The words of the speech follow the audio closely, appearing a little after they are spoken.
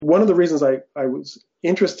one of the reasons I was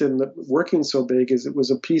interested in working so big is it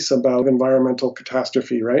was a piece about environmental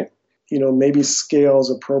catastrophe, right? Maybe scale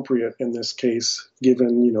is appropriate in this case,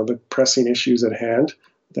 given, the pressing issues at hand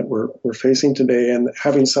that we're facing today, and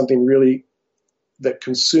having something really that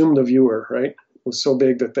consumed the viewer, right, was so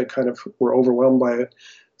big that they kind of were overwhelmed by it,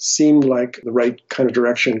 seemed like the right kind of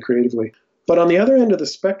direction creatively. But on the other end of the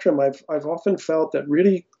spectrum, I've often felt that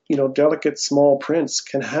really, delicate small prints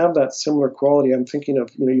can have that similar quality. I'm thinking of,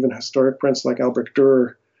 even historic prints like Albrecht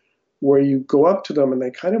Dürer, where you go up to them and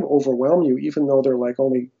they kind of overwhelm you, even though they're like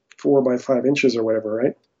only 4 by 5 inches or whatever,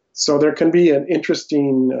 right? So there can be an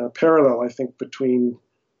interesting parallel, I think, between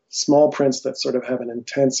small prints that sort of have an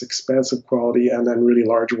intense, expansive quality and then really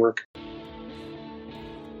large work.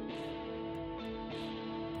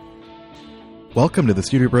 Welcome to the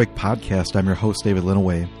Studio Break podcast. I'm your host, David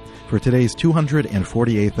Linaway. For today's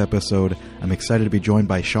 248th episode, I'm excited to be joined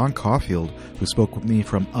by Sean Caulfield, who spoke with me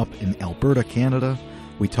from up in Alberta, Canada.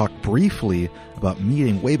 We talked briefly about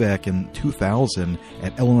meeting way back in 2000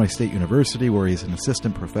 at Illinois State University, where he's an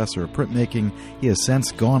assistant professor of printmaking. He has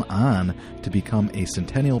since gone on to become a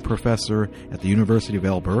centennial professor at the University of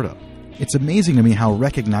Alberta. It's amazing to me how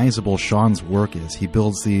recognizable Sean's work is. He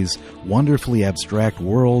builds these wonderfully abstract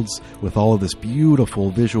worlds with all of this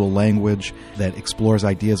beautiful visual language that explores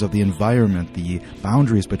ideas of the environment, the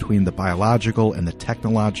boundaries between the biological and the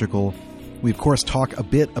technological. We, of course, talk a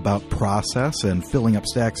bit about process and filling up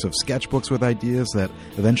stacks of sketchbooks with ideas that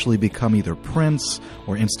eventually become either prints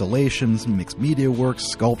or installations, mixed media works,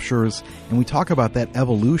 sculptures, and we talk about that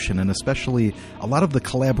evolution and especially a lot of the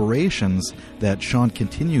collaborations that Sean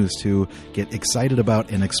continues to get excited about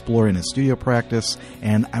and explore in his studio practice.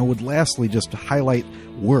 And I would lastly just highlight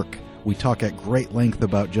work. We talk at great length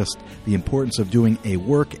about just the importance of doing a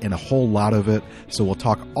work and a whole lot of it, so we'll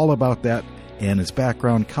talk all about that and his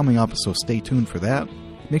background coming up, so stay tuned for that.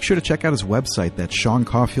 Make sure to check out his website, that's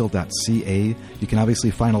seancaulfield.ca. You can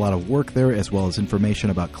obviously find a lot of work there, as well as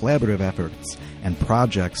information about collaborative efforts and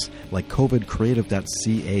projects like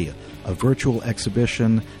covidcreative.ca, a virtual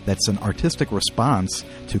exhibition that's an artistic response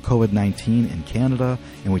to COVID-19 in Canada,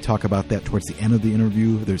 and we talk about that towards the end of the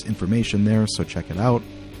interview. There's information there, so check it out.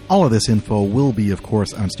 All of this info will be, of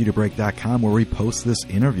course, on StudioBreak.com, where we post this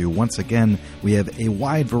interview. Once again, we have a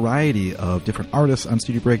wide variety of different artists on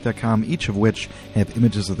StudioBreak.com, each of which have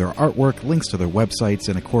images of their artwork, links to their websites,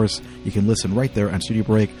 and, of course, you can listen right there on Studio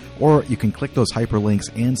Break, or you can click those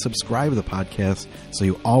hyperlinks and subscribe to the podcast so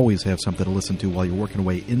you always have something to listen to while you're working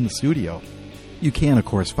away in the studio. You can, of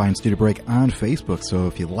course, find Studio Break on Facebook, so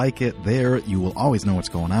if you like it there, you will always know what's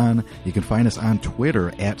going on. You can find us on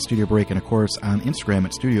Twitter at Studio Break, and, of course, on Instagram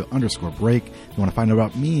at Studio_Break. If you want to find out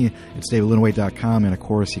about me, it's DavidLinaway.com, and, of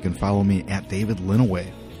course, you can follow me at David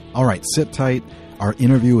Linaway. All right, sit tight. Our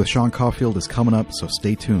interview with Sean Caulfield is coming up, so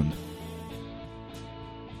stay tuned.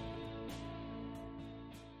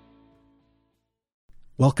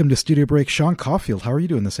 Welcome to Studio Break. Sean Caulfield, how are you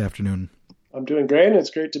doing this afternoon? I'm doing great, and it's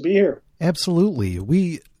great to be here. Absolutely.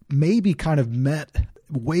 We maybe kind of met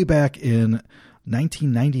way back in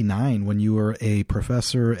 1999 when you were a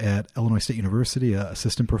professor at Illinois State University, an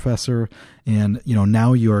assistant professor, and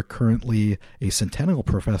now you are currently a centennial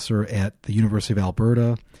professor at the University of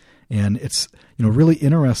Alberta. And it's really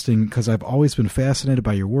interesting because I've always been fascinated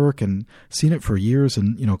by your work and seen it for years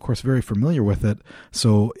and, of course, very familiar with it.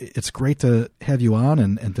 So it's great to have you on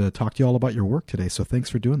and to talk to you all about your work today. So thanks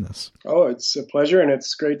for doing this. Oh, it's a pleasure. And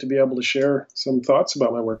it's great to be able to share some thoughts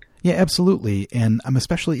about my work. Yeah, absolutely. And I'm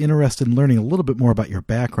especially interested in learning a little bit more about your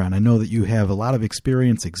background. I know that you have a lot of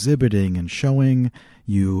experience exhibiting and showing.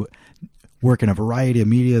 You work in a variety of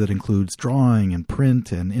media that includes drawing and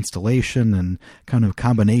print and installation and kind of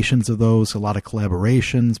combinations of those, a lot of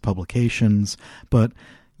collaborations, publications. But,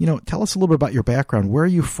 tell us a little bit about your background. Where are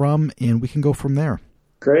you from? And we can go from there.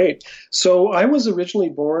 Great. So I was originally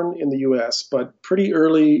born in the U.S., but pretty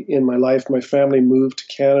early in my life, my family moved to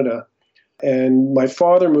Canada. And my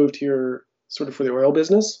father moved here sort of for the oil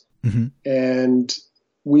business. Mm-hmm. And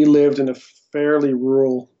we lived in a fairly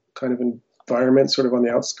rural kind of environment, sort of on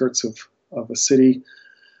the outskirts of a city.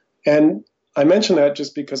 And I mention that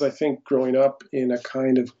just because I think growing up in a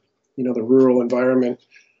kind of, the rural environment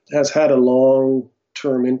has had a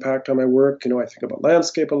long-term impact on my work. I think about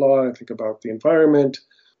landscape a lot. I think about the environment,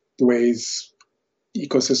 the ways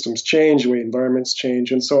ecosystems change, the way environments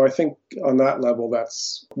change. And so I think on that level,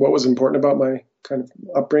 that's what was important about my kind of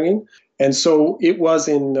upbringing. And so it was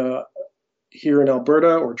here in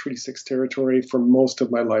Alberta or Treaty 6 territory for most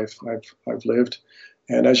of my life I've lived.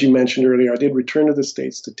 And as you mentioned earlier, I did return to the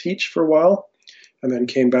States to teach for a while and then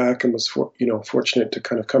came back and was fortunate to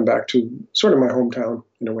kind of come back to sort of my hometown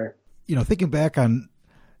in a way. Thinking back on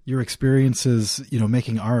your experiences,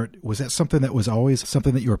 making art, was that something that was always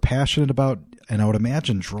something that you were passionate about? And I would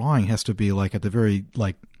imagine drawing has to be like at the very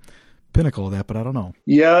pinnacle of that, but I don't know.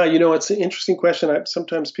 Yeah, it's an interesting question.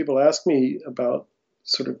 Sometimes people ask me about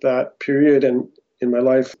sort of that period in my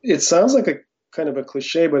life. It sounds like a kind of a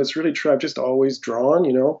cliche, but it's really true. I've just always drawn,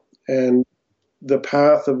 and the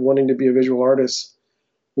path of wanting to be a visual artist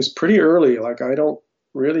was pretty early. Like, I don't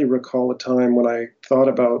really recall a time when I thought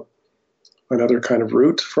about another kind of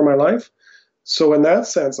route for my life. So in that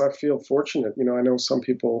sense, I feel fortunate. I know some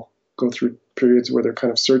people go through periods where they're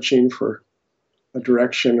kind of searching for a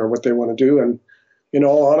direction or what they want to do. And in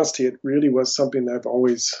all honesty, it really was something that I've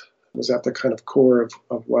always was at the kind of core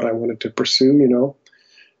of what I wanted to pursue,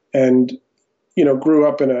 and, grew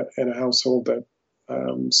up in a household that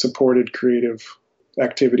supported creative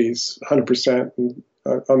activities 100%. And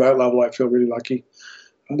on that level, I feel really lucky.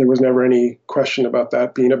 There was never any question about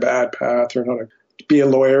that being a bad path or not to be a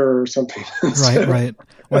lawyer or something. Right.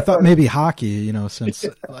 Well, I thought maybe hockey, since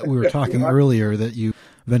we were talking earlier that you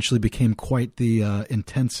eventually became quite the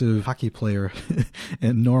intensive hockey player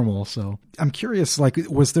and normal. So I'm curious,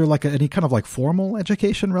 was there any kind of formal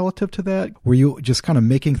education relative to that? Were you just kind of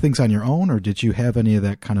making things on your own, or did you have any of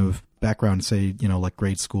that kind of background, say, like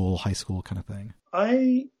grade school, high school kind of thing?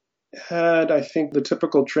 I had, I think, the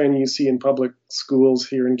typical training you see in public schools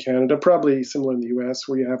here in Canada, probably similar in the US,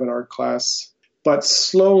 where you have an art class. But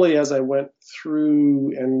slowly, as I went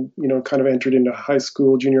through and, kind of entered into high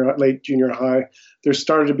school, late junior high, there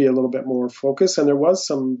started to be a little bit more focus. And there was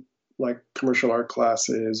some commercial art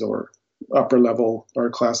classes or upper level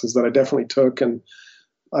art classes that I definitely took. And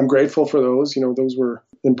I'm grateful for those. Those were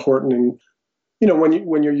important. And,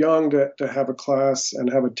 when you're young, to have a class and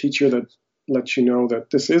have a teacher that lets you know that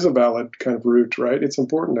this is a valid kind of route, right? It's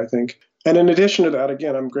important, I think. And in addition to that,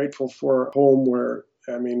 again, I'm grateful for a home where,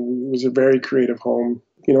 it was a very creative home.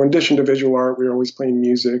 In addition to visual art, we were always playing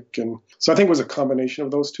music. And so I think it was a combination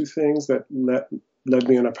of those two things that led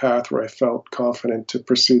me on a path where I felt confident to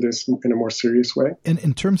pursue this in a more serious way. And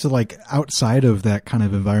in terms of outside of that kind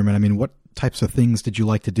of environment, what types of things did you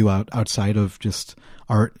like to do outside of just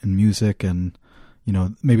art and music and,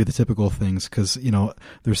 maybe the typical things? Because,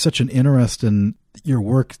 there's such an interest in your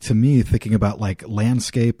work to me, thinking about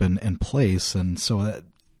landscape and place. And so that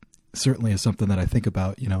certainly is something that I think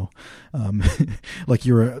about, like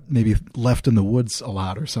you were maybe left in the woods a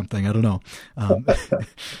lot or something. I don't know. I'm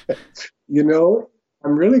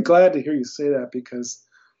really glad to hear you say that, because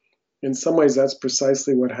in some ways that's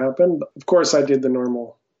precisely what happened. Of course, I did the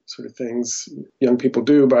normal sort of things young people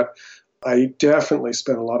do, but I definitely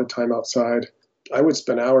spent a lot of time outside. I would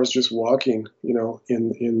spend hours just walking,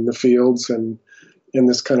 in the fields and in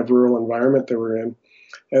this kind of rural environment that we're in.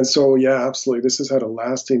 And so, yeah, absolutely, this has had a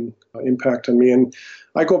lasting impact on me. And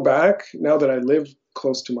I go back now that I live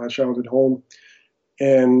close to my childhood home,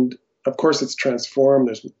 and of course it's transformed.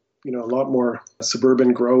 There's, a lot more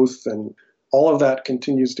suburban growth, and all of that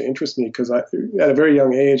continues to interest me, because at a very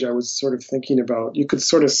young age, I was sort of thinking about, you could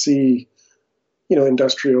sort of see,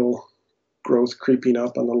 industrial growth creeping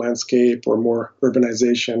up on the landscape, or more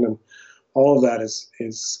urbanization, and all of that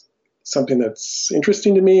is something that's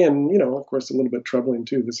interesting to me, and of course a little bit troubling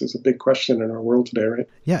too. This is a big question in our world today, right?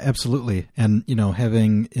 Yeah, absolutely. And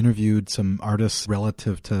having interviewed some artists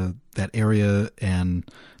relative to that area and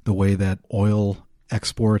the way that oil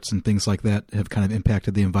exports and things like that have kind of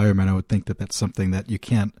impacted the environment, I would think that that's something that you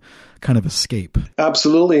can't kind of escape.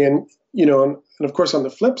 Absolutely. And and of course, on the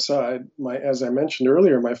flip side, as I mentioned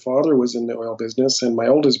earlier, my father was in the oil business, and my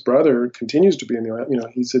oldest brother continues to be in the oil.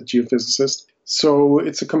 He's a geophysicist. So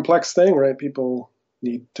it's a complex thing, right? People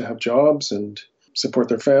need to have jobs and support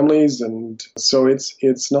their families, and so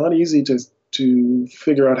it's not easy to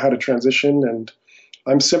figure out how to transition. And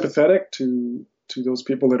I'm sympathetic to those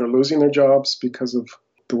people that are losing their jobs because of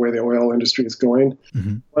the way the oil industry is going. Mm-hmm.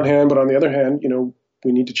 On one hand, but on the other hand,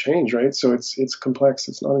 we need to change, right? So it's complex.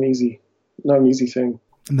 It's not an easy thing.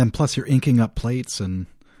 And then plus you're inking up plates and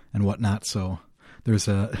whatnot. So there's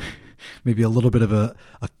maybe a little bit of a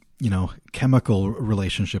chemical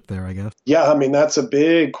relationship there, I guess. Yeah. That's a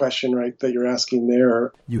big question, right, that you're asking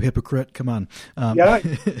there. You hypocrite. Come on. Yeah.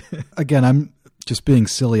 Again, I'm just being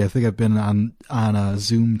silly. I think I've been on a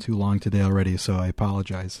Zoom too long today already, so I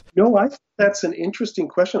apologize. I think that's an interesting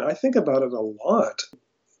question. I think about it a lot.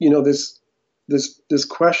 This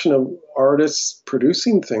question of artists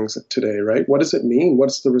producing things today, right? What does it mean?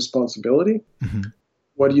 What's the responsibility? Mm-hmm.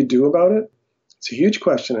 What do you do about it? It's a huge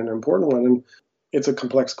question and an important one, and it's a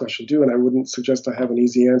complex question too. And I wouldn't suggest I have an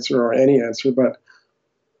easy answer or any answer, but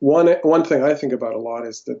one thing I think about a lot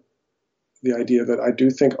is that the idea that I do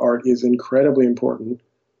think art is incredibly important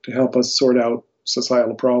to help us sort out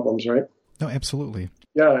societal problems, right? No, absolutely.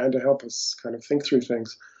 Yeah, and to help us kind of think through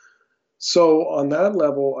things. So on that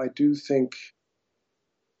level, I do think,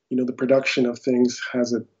 the production of things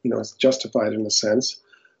has it's justified in a sense,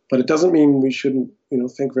 but it doesn't mean we shouldn't,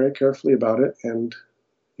 think very carefully about it and,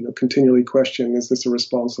 continually question, is this a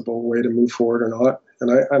responsible way to move forward or not?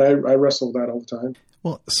 And I wrestle with that all the time.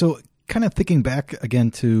 Well, so kind of thinking back again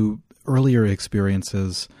to earlier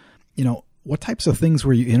experiences, what types of things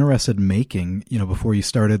were you interested in making, before you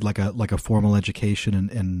started like a formal education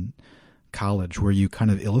in college? Were you kind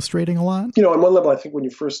of illustrating a lot? On one level, I think when you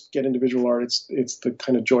first get into visual art, it's the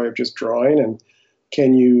kind of joy of just drawing, and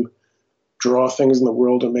can you draw things in the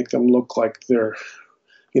world and make them look like they're,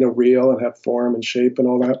 real and have form and shape and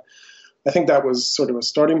all that. I think that was sort of a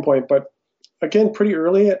starting point. But again, pretty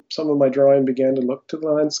early, some of my drawing began to look to the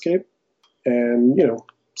landscape and,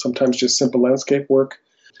 sometimes just simple landscape work.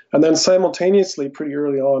 And then simultaneously, pretty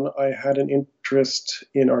early on, I had an interest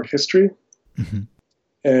in art history. Mm-hmm.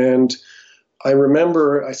 And I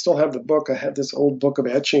remember, I still have the book. I had this old book of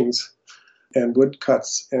etchings and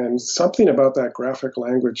woodcuts, and something about that graphic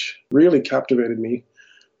language really captivated me.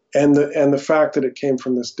 And the fact that it came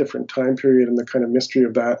from this different time period and the kind of mystery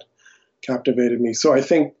of that captivated me. So I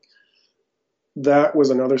think that was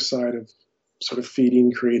another side of sort of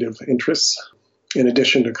feeding creative interests, in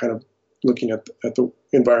addition to kind of looking at the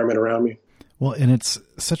environment around me. Well, and it's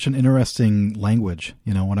such an interesting language.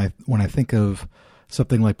 When I think of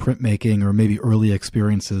something like printmaking or maybe early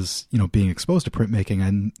experiences, being exposed to printmaking,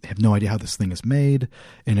 I have no idea how this thing is made.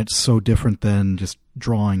 And it's so different than just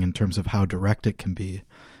drawing in terms of how direct it can be.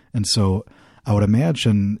 And so I would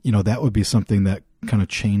imagine, that would be something that kind of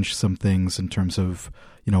changed some things in terms of,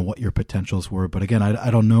 what your potentials were. But again, I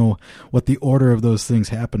don't know what the order of those things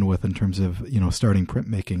happened with in terms of, starting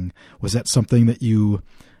printmaking. Was that something that you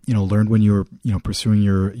learned when you were, pursuing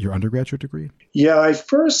your undergraduate degree? Yeah, I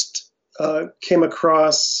first came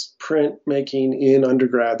across printmaking in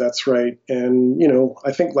undergrad. That's right. And,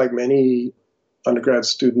 I think like many undergrad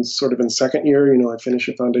students, sort of in second year, I finish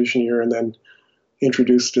a foundation year and then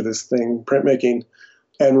introduced to this thing, printmaking.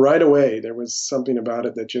 And right away, there was something about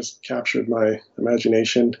it that just captured my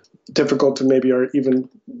imagination. Difficult to maybe even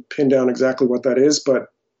pin down exactly what that is,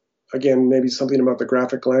 but again, maybe something about the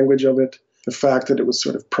graphic language of it, the fact that it was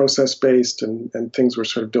sort of process-based and things were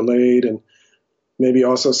sort of delayed, and maybe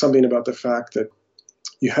also something about the fact that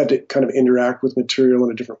you had to kind of interact with material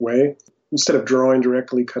in a different way. Instead of drawing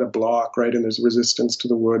directly, cut a block, right, and there's resistance to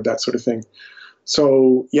the wood, that sort of thing.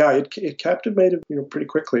 So, yeah, it captivated, pretty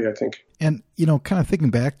quickly, I think. And, kind of thinking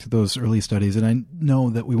back to those early studies, and I know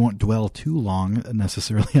that we won't dwell too long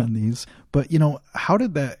necessarily on these, but, how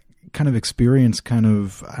did that kind of experience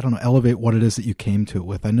elevate what it is that you came to it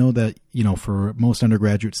with? I know that, for most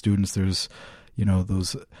undergraduate students, there's,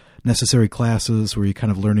 those necessary classes where you're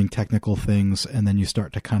kind of learning technical things, and then you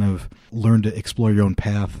start to kind of learn to explore your own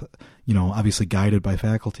path, obviously guided by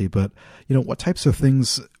faculty. But, what types of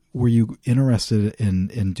things were you interested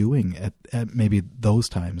in doing at maybe those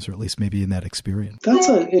times, or at least maybe in that experience? That's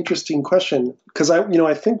an interesting question, because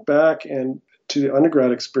I think back and to the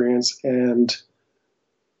undergrad experience, and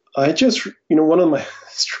I just, one of my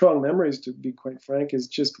strong memories, to be quite frank, is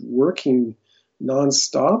just working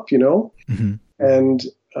nonstop, mm-hmm. and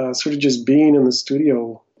sort of just being in the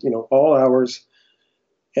studio, all hours.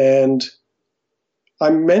 And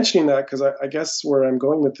I'm mentioning that because I guess where I'm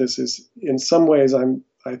going with this is, in some ways,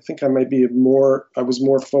 I think I was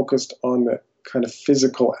more focused on the kind of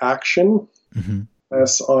physical action, mm-hmm.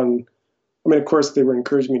 less on, of course, they were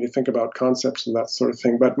encouraging me to think about concepts and that sort of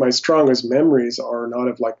thing, but my strongest memories are not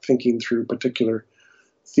of like thinking through particular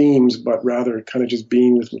themes, but rather kind of just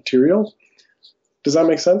being with material. Does that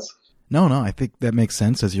make sense? No, I think that makes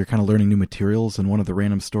sense as you're kind of learning new materials. And one of the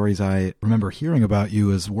random stories I remember hearing about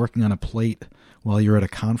you is working on a plate while you're at a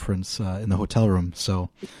conference in the hotel room. So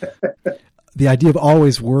the idea of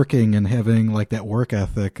always working and having like that work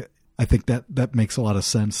ethic, I think that makes a lot of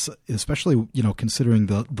sense, especially, considering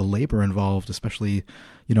the labor involved, especially,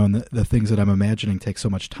 and the things that I'm imagining take so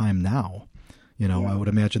much time now. Yeah. I would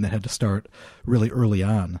imagine that had to start really early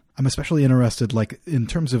on. I'm especially interested, like, in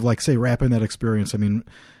terms of, like, say, wrapping that experience. I mean,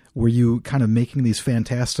 were you kind of making these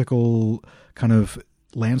fantastical kind of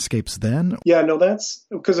landscapes then? Yeah, no, that's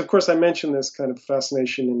because, of course, I mentioned this kind of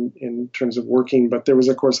fascination in terms of working, but there was,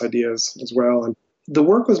 of course, ideas as well. And the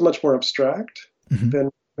work was much more abstract mm-hmm. than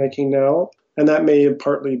making now. And that may have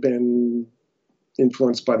partly been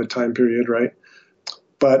influenced by the time period, right?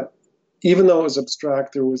 But even though it was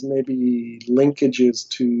abstract, there was maybe linkages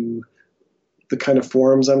to the kind of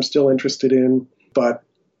forms I'm still interested in, but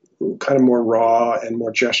kind of more raw and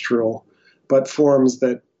more gestural, but forms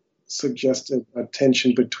that suggested a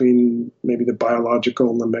tension between maybe the biological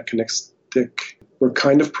and the mechanistic were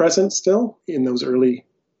kind of present still in those early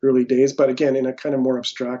days, but again, in a kind of more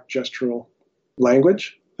abstract gestural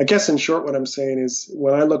language. I guess in short, what I'm saying is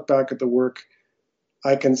when I look back at the work,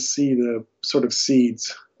 I can see the sort of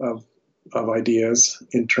seeds of ideas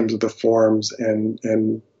in terms of the forms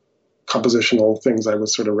and compositional things I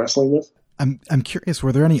was sort of wrestling with. I'm curious,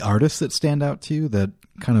 were there any artists that stand out to you that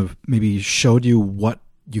kind of maybe showed you what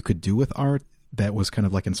you could do with art that was kind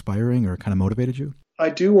of like inspiring or kind of motivated you? I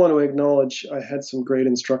do want to acknowledge I had some great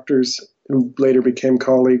instructors who later became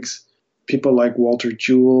colleagues, people like Walter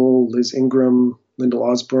Jewell, Liz Ingram, Lyndall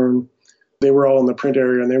Osborne. They were all in the print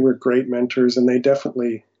area and they were great mentors, and they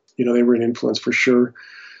definitely, they were an influence for sure.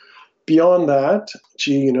 Beyond that,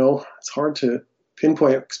 it's hard to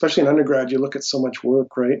pinpoint, especially in undergrad. You look at so much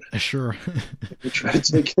work, right? Sure. You try to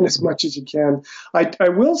take in as much as you can. I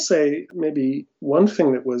will say maybe one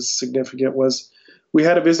thing that was significant was we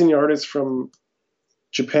had a visiting artist from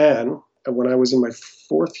Japan when I was in my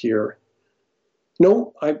fourth year.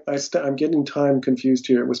 No, I'm getting time confused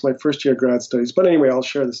here. It was my first year of grad studies. But anyway, I'll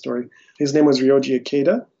share the story. His name was Ryoji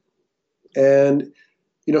Ikeda. And,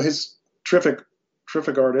 his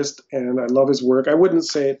terrific artist, and I love his work. I wouldn't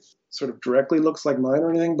say it sort of directly looks like mine or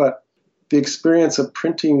anything, but the experience of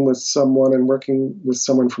printing with someone and working with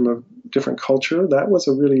someone from a different culture, that was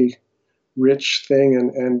a really rich thing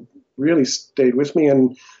and really stayed with me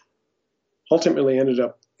and ultimately ended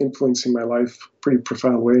up influencing my life pretty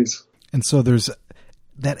profound ways. And so there's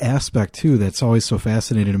that aspect too that's always so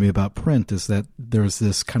fascinating to me about print, is that there's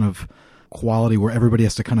this kind of quality where everybody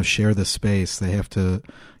has to kind of share this space. They have to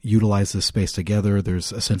utilize this space together.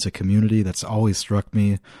 There's a sense of community that's always struck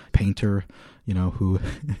me. Painter, who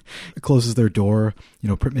closes their door,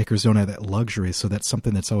 printmakers don't have that luxury. So that's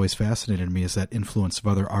something that's always fascinated me, is that influence of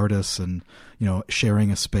other artists and,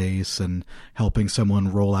 sharing a space and helping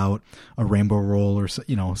someone roll out a rainbow roll or,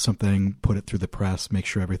 something, put it through the press, make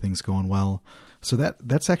sure everything's going well. So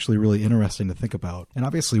that's actually really interesting to think about. And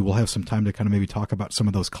obviously we'll have some time to kind of maybe talk about some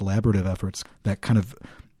of those collaborative efforts that kind of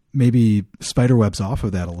maybe spiderwebs off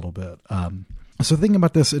of that a little bit. So thinking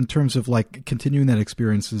about this in terms of like continuing that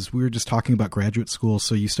experiences, we were just talking about graduate school.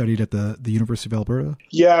 So you studied at the University of Alberta?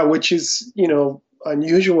 Yeah, which is,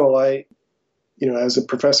 unusual. As a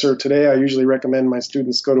professor today, I usually recommend my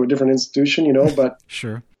students go to a different institution, but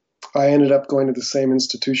sure. I ended up going to the same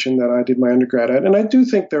institution that I did my undergrad at. And I do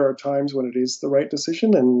think there are times when it is the right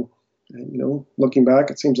decision. And looking back,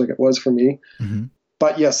 it seems like it was for me. Mm-hmm.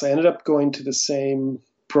 But yes, I ended up going to the same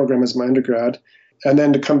program as my undergrad. And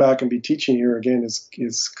then to come back and be teaching here again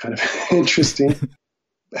is kind of interesting.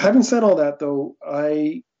 Having said all that, though,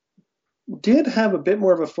 I did have a bit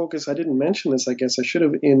more of a focus. I didn't mention this, I guess I should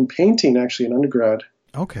have, in painting actually in undergrad.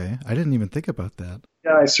 Okay. I didn't even think about that.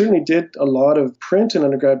 Yeah, I certainly did a lot of print in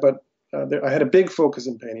undergrad, but I had a big focus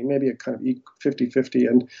in painting, maybe a kind of 50-50.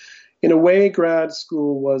 And in a way, grad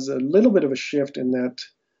school was a little bit of a shift in that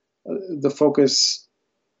the focus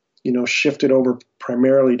shifted over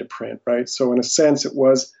primarily to print, right? So in a sense, it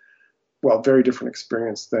was, very different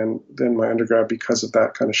experience than my undergrad because of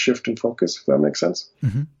that kind of shift in focus, if that makes sense.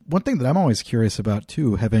 Mm-hmm. One thing that I'm always curious about,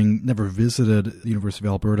 too, having never visited the University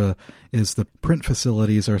of Alberta, is the print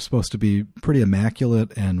facilities are supposed to be pretty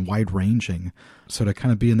immaculate and wide-ranging. So to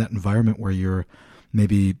kind of be in that environment where you're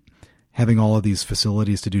maybe having all of these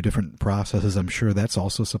facilities to do different processes, I'm sure that's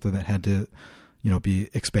also something that had to, be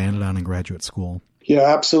expanded on in graduate school.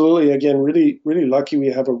 Yeah, absolutely. Again, really, really lucky we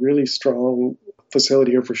have a really strong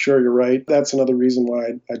facility here for sure. You're right. That's another reason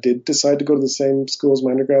why I did decide to go to the same school as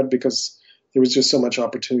my undergrad, because there was just so much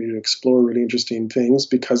opportunity to explore really interesting things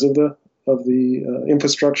because of the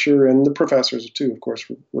infrastructure, and the professors too, of course,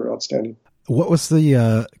 were outstanding. What was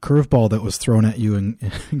the curveball that was thrown at you in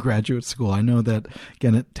graduate school? I know that,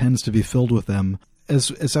 again, it tends to be filled with them.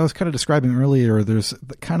 As I was kind of describing earlier, there's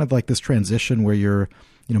kind of like this transition where you're,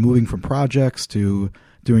 moving from projects to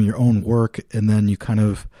doing your own work, and then you kind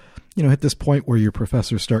of, hit this point where your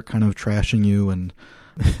professors start kind of trashing you, and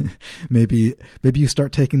maybe you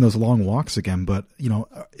start taking those long walks again. But,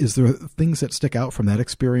 is there things that stick out from that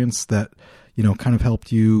experience that, kind of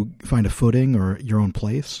helped you find a footing or your own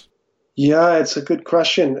place? Yeah, it's a good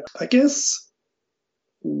question. I guess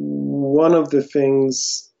one of the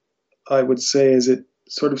things I would say is it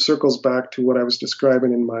sort of circles back to what I was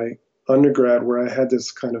describing in my undergrad, where I had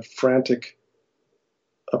this kind of frantic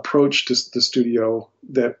approach to the studio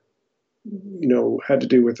that, had to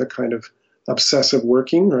do with a kind of obsessive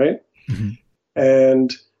working, right? Mm-hmm.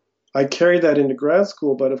 And I carried that into grad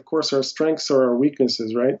school, but of course our strengths are our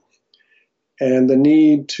weaknesses, right? And the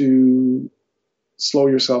need to slow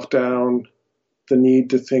yourself down, the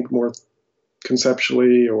need to think more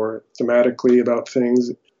conceptually or thematically about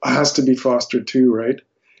things has to be fostered too, right?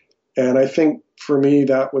 And I think for me,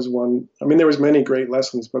 that was one. I mean, there was many great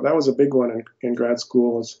lessons, but that was a big one in grad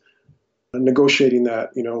school, was negotiating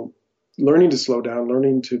that, learning to slow down,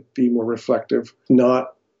 learning to be more reflective,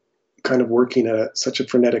 not kind of working at such a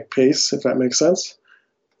frenetic pace, if that makes sense.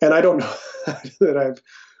 And I don't know that I've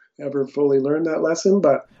ever fully learned that lesson,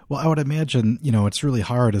 but... Well, I would imagine, it's really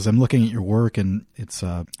hard as I'm looking at your work, and it's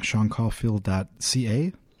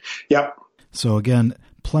SeanCaulfield.ca. Yeah. So again,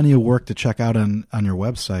 plenty of work to check out on your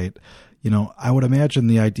website. I would imagine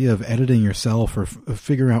the idea of editing yourself or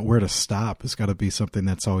figuring out where to stop has got to be something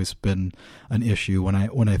that's always been an issue when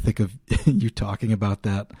I think of you talking about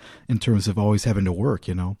that in terms of always having to work,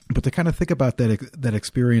 But to kind of think about that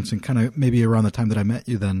experience and kind of maybe around the time that I met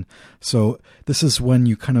you then. So this is when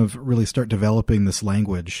you kind of really start developing this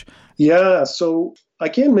language. Yeah. So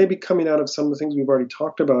again, maybe coming out of some of the things we've already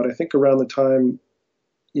talked about, I think around the time,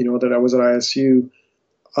 that I was at ISU,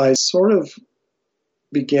 I sort of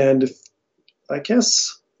began to, I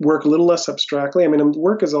guess, work a little less abstractly. I mean,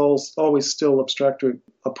 work is always still abstract to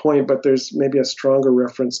a point, but there's maybe a stronger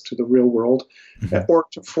reference to the real world, or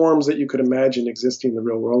to forms that you could imagine existing in the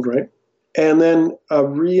real world, right? And then a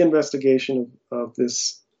reinvestigation of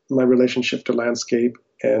this, my relationship to landscape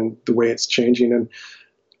and the way it's changing. And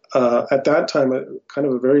at that time, kind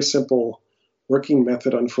of a very simple working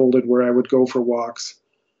method unfolded where I would go for walks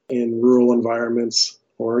in rural environments,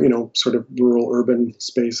 or, sort of rural urban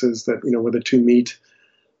spaces that, where the two meet.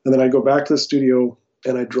 And then I'd go back to the studio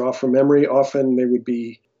and I'd draw from memory. Often they would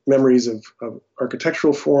be memories of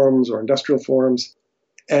architectural forms or industrial forms.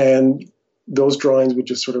 And those drawings would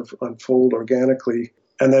just sort of unfold organically.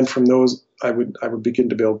 And then from those, I would begin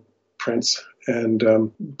to build prints. And,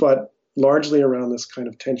 but largely around this kind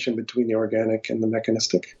of tension between the organic and the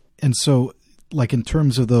mechanistic. And so, like in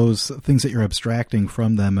terms of those things that you're abstracting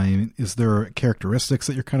from them, I mean, is there characteristics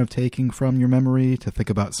that you're kind of taking from your memory to think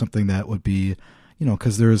about something that would be,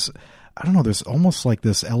 because there's almost like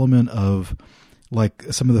this element of like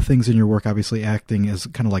some of the things in your work obviously acting as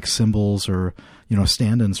kind of like symbols or,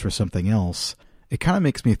 stand-ins for something else. It kind of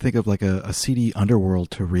makes me think of like a seedy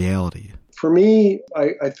underworld to reality. For me,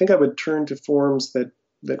 I think I would turn to forms that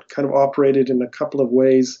kind of operated in a couple of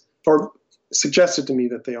ways, or suggested to me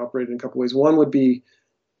that they operated in a couple of ways. One would be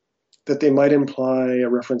that they might imply a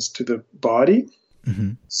reference to the body.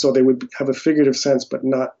 Mm-hmm. So they would have a figurative sense, but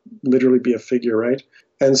not literally be a figure, right?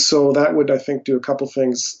 And so that would, I think, do a couple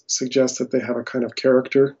things, suggest that they have a kind of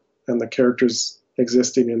character, and the character's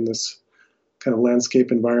existing in this kind of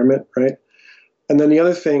landscape environment, right? And then the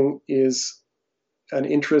other thing is an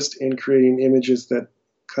interest in creating images that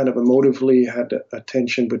kind of emotively had a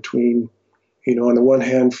tension between, on the one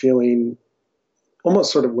hand, feeling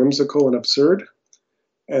almost sort of whimsical and absurd,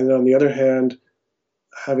 and on the other hand,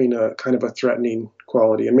 having a kind of a threatening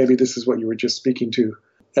quality. And maybe this is what you were just speaking to,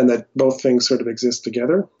 and that both things sort of exist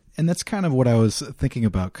together. And that's kind of what I was thinking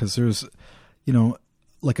about, because there's,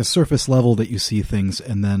 like a surface level that you see things,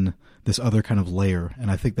 and then this other kind of layer.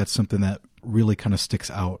 And I think that's something that really kind of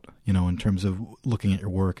sticks out, in terms of looking at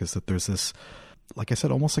your work, is that there's this, like I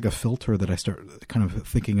said, almost like a filter that I start kind of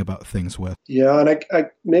thinking about things with. Yeah, and I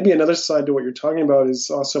maybe another side to what you're talking about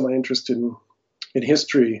is also my interest in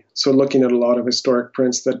history. So looking at a lot of historic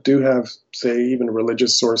prints that do have, say, even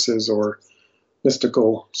religious sources or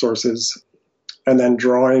mystical sources, and then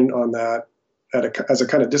drawing on that as a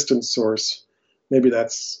kind of distant source. Maybe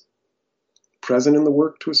that's present in the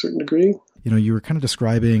work to a certain degree. You were kind of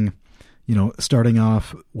describing, starting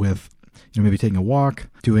off with, maybe taking a walk,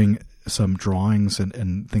 doing some drawings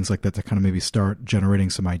and things like that to kind of maybe start generating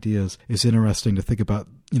some ideas. It's interesting to think about,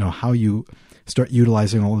 how you start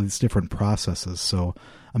utilizing all of these different processes. So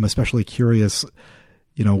I'm especially curious,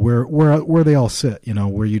 where they all sit,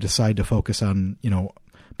 where you decide to focus on,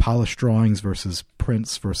 polished drawings versus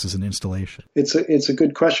prints versus an installation. It's a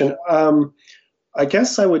good question. I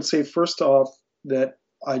guess I would say first off that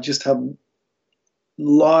I just have a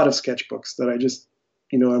lot of sketchbooks that I just,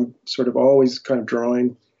 I'm sort of always kind of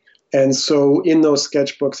drawing. And so in those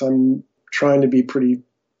sketchbooks, I'm trying to be pretty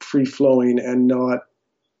free-flowing and not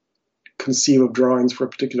conceive of drawings for a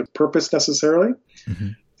particular purpose necessarily. Mm-hmm.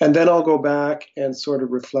 And then I'll go back and sort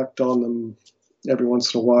of reflect on them every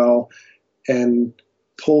once in a while and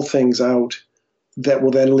pull things out that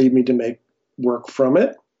will then lead me to make work from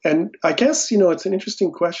it. And I guess, it's an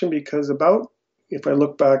interesting question, because if I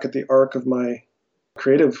look back at the arc of my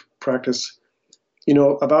creative practice,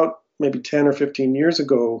 about maybe 10 or 15 years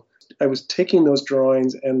ago, I was taking those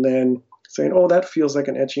drawings and then saying, oh, that feels like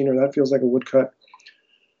an etching, or that feels like a woodcut.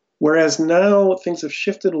 Whereas now things have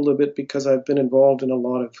shifted a little bit because I've been involved in a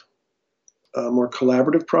lot of more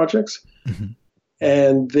collaborative projects. Mm-hmm.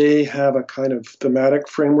 And they have a kind of thematic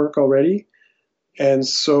framework already. And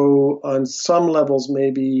so on some levels,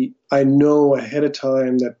 maybe I know ahead of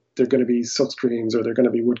time that they're going to be silk screens or they're going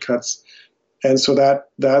to be woodcuts. And so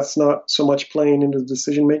that's not so much playing into the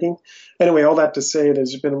decision making. Anyway, all that to say,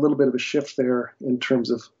 there's been a little bit of a shift there in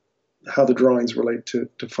terms of how the drawings relate to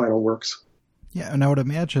final works. Yeah, and I would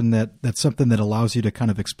imagine that that's something that allows you to kind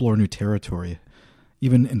of explore new territory.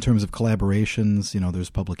 Even in terms of collaborations, there's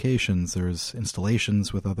publications, there's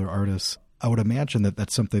installations with other artists. I would imagine that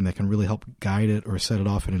that's something that can really help guide it or set it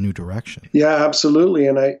off in a new direction. Yeah, absolutely.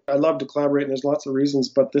 And I love to collaborate, and there's lots of reasons,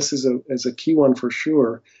 but this is a key one for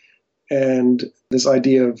sure. And this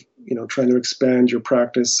idea of, trying to expand your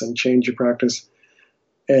practice and change your practice.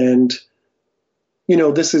 And,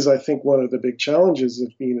 this is, I think, one of the big challenges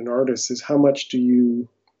of being an artist is how much do you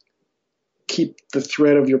keep the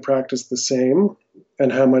thread of your practice the same and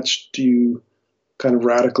how much do you kind of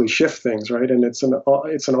radically shift things, right? And it's an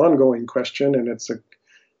ongoing question, and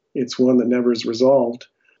it's one that never is resolved.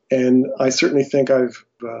 And I certainly think I've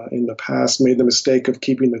in the past made the mistake of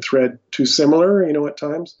keeping the thread too similar, at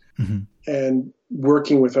times. Mm-hmm. And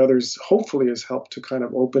working with others hopefully has helped to kind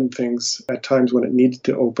of open things at times when it needed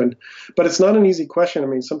to open. But it's not an easy question. I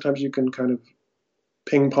mean, sometimes you can kind of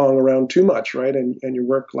ping pong around too much, right? And your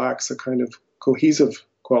work lacks a kind of cohesive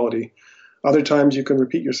quality. Other times you can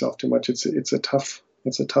repeat yourself too much. It's a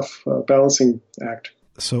tough balancing act.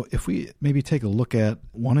 So if we maybe take a look at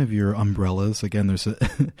one of your umbrellas, again, there's a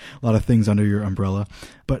lot of things under your umbrella,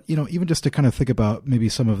 but, even just to kind of think about maybe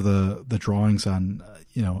some of the drawings on,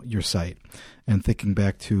 your site and thinking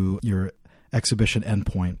back to your exhibition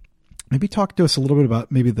endpoint, maybe talk to us a little bit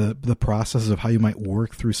about maybe the process of how you might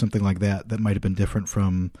work through something like that might have been different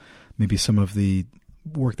from maybe some of the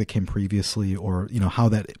work that came previously, or, how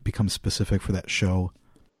that becomes specific for that show.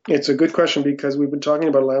 It's a good question because we've been talking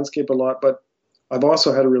about landscape a lot, but I've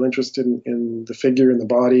also had a real interest in the figure and the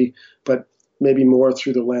body, but maybe more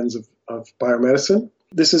through the lens of biomedicine.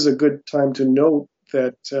 This is a good time to note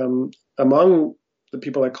that among the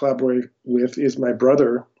people I collaborate with is my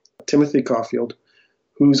brother, Timothy Caulfield,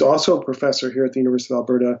 who's also a professor here at the University of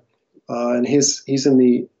Alberta, and he's in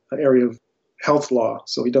the area of health law.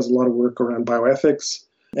 So he does a lot of work around bioethics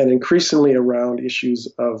and increasingly around issues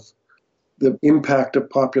of the impact of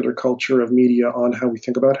popular culture, of media on how we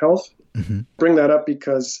think about health. Mm-hmm. Bring that up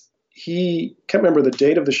because he can't remember the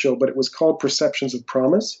date of the show, but it was called Perceptions of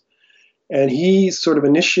Promise. And he sort of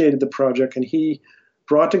initiated the project, and he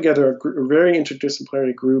brought together a very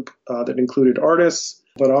interdisciplinary group that included artists,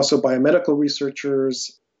 but also biomedical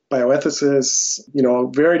researchers, bioethicists,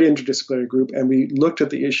 a very interdisciplinary group. And we looked at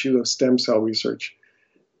the issue of stem cell research.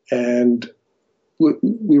 And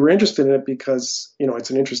we were interested in it because, it's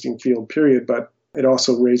an interesting field, period, but it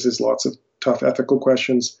also raises lots of tough ethical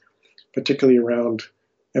questions, particularly around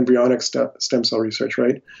embryonic stem cell research,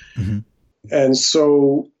 right? Mm-hmm. And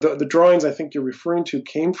so the drawings I think you're referring to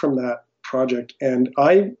came from that project. And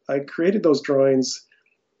I created those drawings,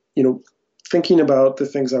 thinking about the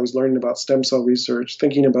things I was learning about stem cell research,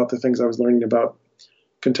 thinking about the things I was learning about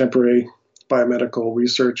contemporary biomedical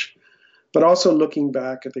research, but also looking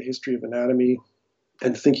back at the history of anatomy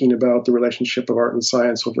and thinking about the relationship of art and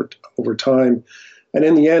science over time. And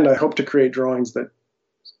in the end, I hope to create drawings that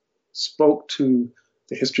spoke to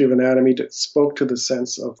the history of anatomy, that spoke to the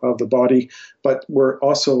sense of the body, but were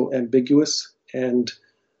also ambiguous, and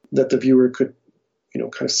that the viewer could,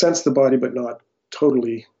 kind of sense the body, but not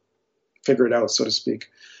totally figure it out, so to speak.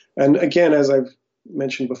 And again, as I've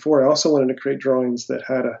mentioned before, I also wanted to create drawings that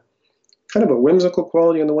had a kind of a whimsical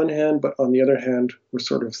quality on the one hand, but on the other hand, were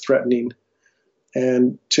sort of threatening.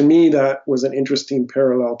 And to me, that was an interesting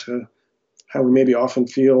parallel to how we maybe often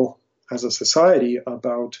feel as a society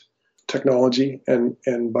about technology and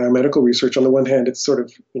biomedical research. On the one hand, it's sort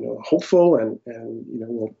of, hopeful and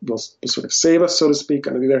will sort of save us, so to speak.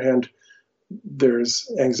 On the other hand,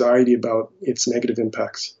 there's anxiety about its negative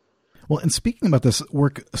impacts. Well, and speaking about this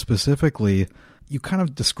work specifically, you kind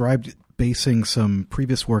of described basing some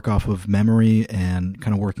previous work off of memory and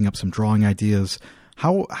kind of working up some drawing ideas.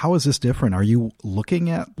 How is this different? Are you looking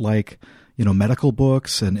at medical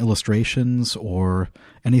books and illustrations or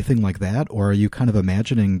anything like that? Or are you kind of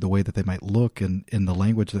imagining the way that they might look in the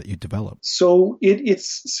language that you develop? So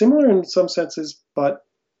it's similar in some senses, but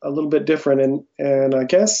a little bit different. And I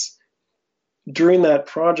guess during that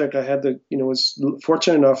project, I had was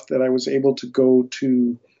fortunate enough that I was able to go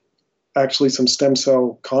to actually some stem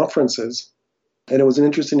cell conferences. And it was an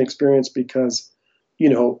interesting experience because,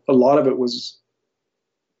 a lot of it was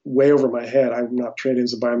way over my head. I'm not trained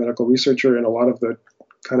as a biomedical researcher, and a lot of the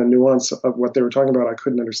kind of nuance of what they were talking about I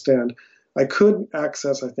couldn't understand. I could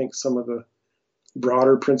access, I think, some of the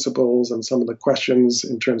broader principles and some of the questions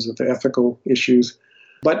in terms of the ethical issues.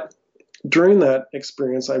 But during that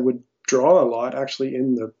experience, I would draw a lot, actually,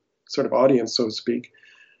 in the sort of audience, so to speak,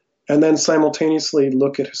 and then simultaneously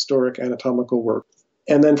look at historic anatomical work.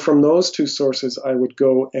 And then from those two sources, I would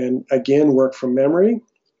go and again work from memory,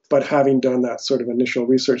 but having done that sort of initial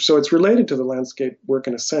research. So it's related to the landscape work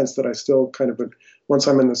in a sense that I still kind of, once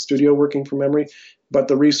I'm in the studio working from memory, but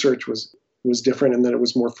the research was different in that it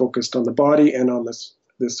was more focused on the body and on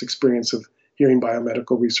this experience of hearing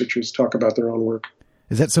biomedical researchers talk about their own work.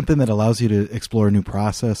 Is that something that allows you to explore new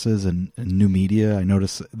processes and new media? I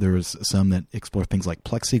noticed there's some that explore things like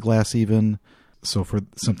plexiglass even. So for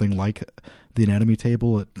something like the anatomy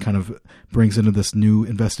table, it kind of brings into this new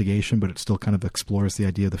investigation, but it still kind of explores the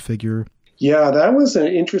idea of the figure. Yeah, that was an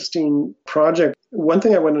interesting project. One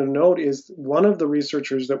thing I wanted to note is one of the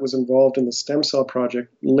researchers that was involved in the stem cell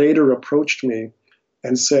project later approached me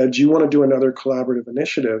and said, do you want to do another collaborative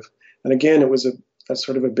initiative? And again, it was a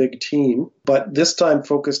sort of a big team, but this time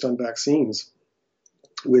focused on vaccines,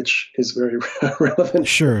 which is very relevant.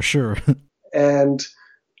 Sure. And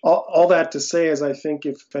all that to say is, I think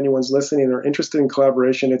if anyone's listening or interested in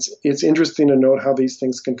collaboration, it's interesting to note how these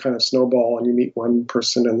things can kind of snowball and you meet one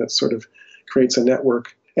person and that sort of creates a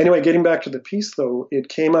network. Anyway, getting back to the piece though, it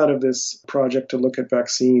came out of this project to look at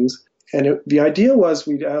vaccines. And the idea was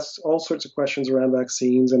we'd ask all sorts of questions around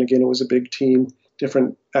vaccines. And again, it was a big team.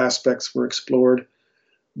 Different aspects were explored.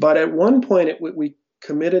 But at one point, we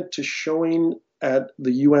committed to showing at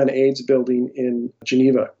the UN AIDS building in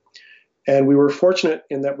Geneva. And we were fortunate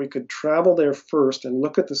in that we could travel there first and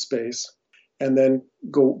look at the space and then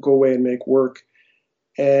go away and make work.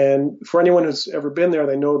 And for anyone who's ever been there,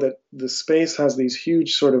 they know that the space has these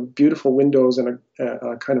huge sort of beautiful windows and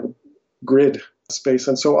a kind of grid space.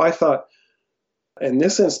 And so I thought, in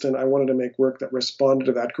this instant, I wanted to make work that responded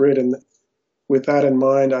to that grid. And with that in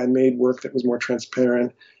mind, I made work that was more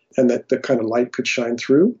transparent and that the kind of light could shine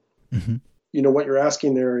through. Mm-hmm. You know, what you're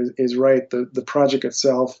asking there is right. The project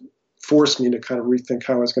itself forced me to kind of rethink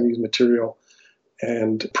how I was going to use material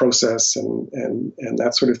and process and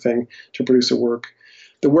that sort of thing to produce a work.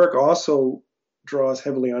 The work also draws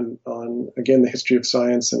heavily on again, the history of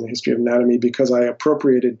science and the history of anatomy, because I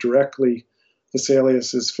appropriated directly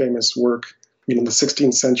Vesalius's famous work, the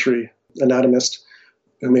 16th century anatomist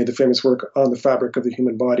who made the famous work on the fabric of the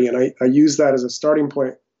human body. And I used that as a starting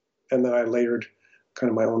point, and then I layered kind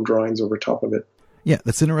of my own drawings over top of it. Yeah,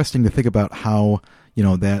 that's interesting to think about how,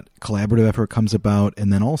 that collaborative effort comes about.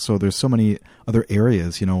 And then also there's so many other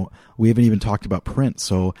areas, we haven't even talked about print.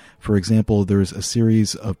 So, for example, there's a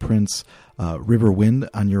series of prints, River Wind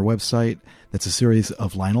on your website. That's a series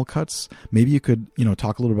of Lionel cuts. Maybe you could,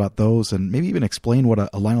 talk a little about those and maybe even explain what a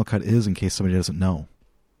Lionel cut is in case somebody doesn't know.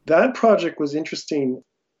 That project was interesting.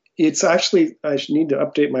 It's actually, I need to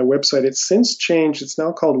update my website. It's since changed. It's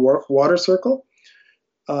now called Water Circle.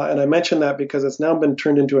 And I mention that because it's now been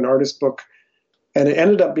turned into an artist book. And it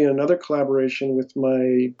ended up being another collaboration with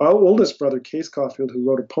my oldest brother, Case Caulfield, who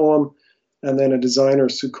wrote a poem, and then a designer,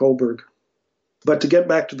 Sue Kohlberg. But to get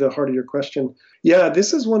back to the heart of your question, yeah,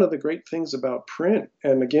 this is one of the great things about print.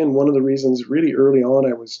 And again, one of the reasons really early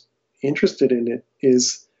on I was interested in it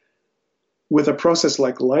is with a process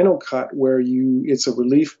like lino cut, where it's a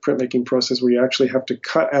relief printmaking process where you actually have to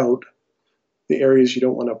cut out the areas you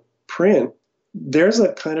don't want to print. There's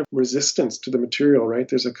a kind of resistance to the material, right?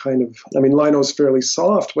 There's a kind of, lino is fairly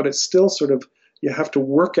soft, but it's still sort of, you have to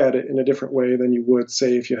work at it in a different way than you would,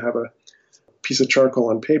 say, if you have a piece of charcoal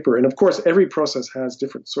on paper. And of course, every process has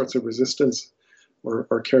different sorts of resistance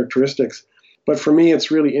or characteristics. But for me,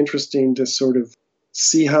 it's really interesting to sort of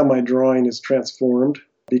see how my drawing is transformed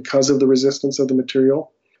because of the resistance of the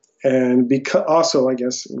material. And because also, I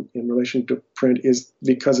guess, in relation to print, is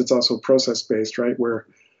because it's also process-based, right? Where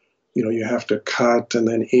you have to cut and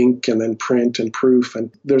then ink and then print and proof. And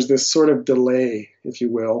there's this sort of delay, if you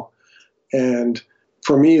will. And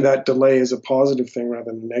for me, that delay is a positive thing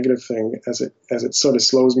rather than a negative thing, as it sort of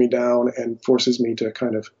slows me down and forces me to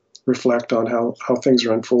kind of reflect on how things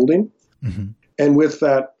are unfolding. Mm-hmm. And with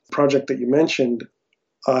that project that you mentioned,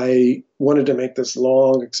 I wanted to make this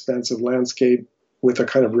long, expansive landscape with a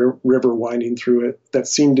kind of river winding through it that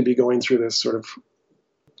seemed to be going through this sort of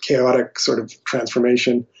chaotic sort of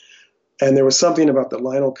transformation. And there was something about the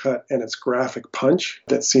lino cut and its graphic punch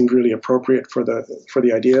that seemed really appropriate for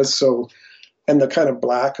the ideas. So, and the kind of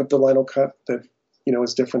black of the lino cut that,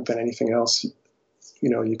 is different than anything else,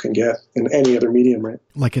 you can get in any other medium, right?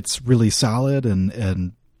 Like it's really solid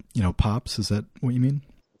and pops. Is that what you mean?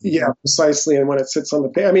 Yeah, precisely. And when it sits on the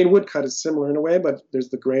paper, I mean, woodcut is similar in a way, but there's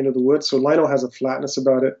the grain of the wood. So lino has a flatness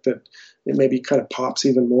about it that it maybe kind of pops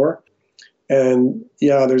even more. And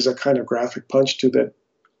yeah, there's a kind of graphic punch to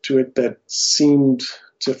it that seemed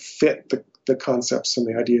to fit the concepts and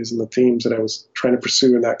the ideas and the themes that I was trying to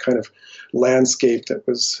pursue in that kind of landscape that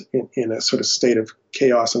was in a sort of state of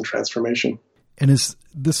chaos and transformation. And is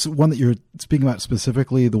this one that you're speaking about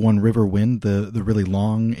specifically the one River Wind, the really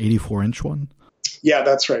long 84-inch one? Yeah,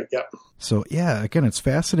 that's right. Yeah. So yeah, again, it's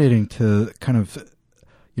fascinating to kind of,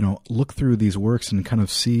 look through these works and kind of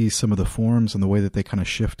see some of the forms and the way that they kind of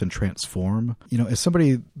shift and transform. As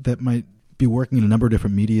somebody that might be working in a number of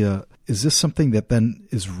different media, is this something that then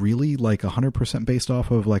is really like 100% based off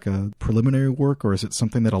of like a preliminary work, or is it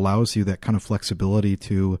something that allows you that kind of flexibility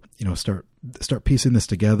to, start piecing this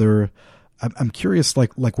together? I'm curious,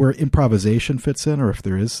 like where improvisation fits in, or if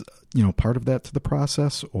there is, part of that to the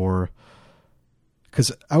process, or because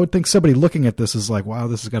I would think somebody looking at this is like, wow,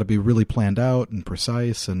 this has got to be really planned out and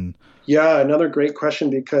precise. And yeah, another great question,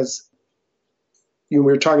 because we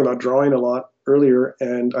were talking about drawing a lot earlier,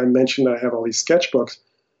 and I mentioned I have all these sketchbooks.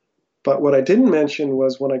 But what I didn't mention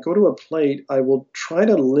was when I go to a plate, I will try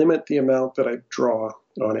to limit the amount that I draw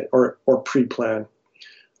on it or pre-plan.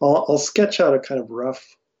 I'll sketch out a kind of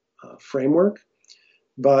rough framework,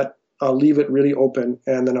 but I'll leave it really open,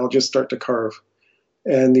 and then I'll just start to carve.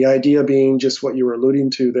 And the idea being just what you were alluding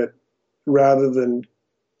to, that rather than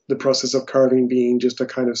the process of carving being just a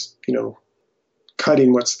kind of,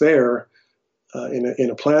 cutting what's there in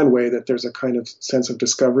a planned way, that there's a kind of sense of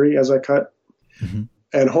discovery as I cut. Mm-hmm.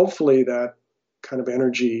 And hopefully that kind of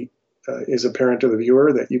energy is apparent to the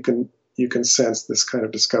viewer, that you can sense this kind of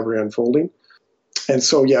discovery unfolding. And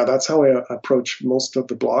so, yeah, that's how I approach most of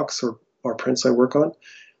the blocks or prints I work on.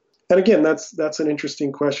 And again, that's an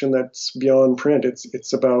interesting question that's beyond print.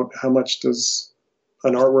 It's about how much does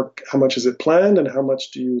an artwork, how much is it planned, and how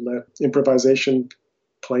much do you let improvisation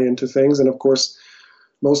play into things? And of course,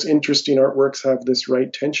 most interesting artworks have this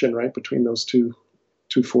right tension, right, between those two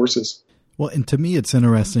forces. Well, and to me, it's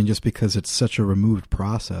interesting just because it's such a removed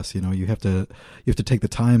process. You have to take the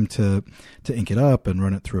time to ink it up and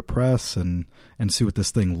run it through a press and see what this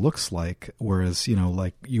thing looks like. Whereas,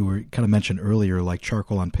 like you were kind of mentioned earlier, like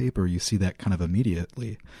charcoal on paper, you see that kind of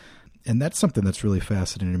immediately. And that's something that's really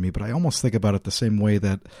fascinating to me. But I almost think about it the same way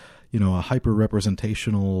that, a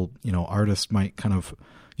hyper-representational, artist might kind of,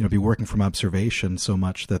 be working from observation so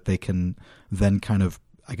much that they can then kind of,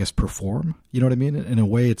 I guess, perform, you know what I mean? In a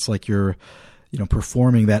way, it's like you're,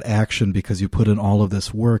 performing that action because you put in all of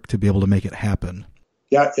this work to be able to make it happen.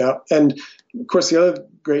 Yeah. And of course, the other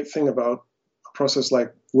great thing about a process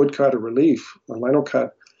like woodcut or relief or lino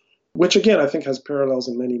cut, which again, I think has parallels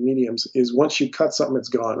in many mediums, is once you cut something, it's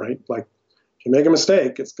gone, right? Like if you make a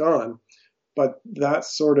mistake, it's gone. But that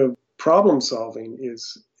sort of problem solving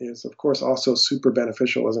is of course also super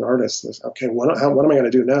beneficial as an artist. Okay, what am I going to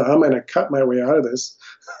do now? How am I going to cut my way out of this,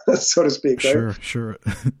 so to speak? Right? Sure.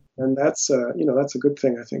 And that's that's a good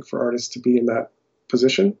thing, I think, for artists to be in that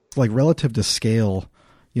position. Like relative to scale,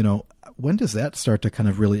 when does that start to kind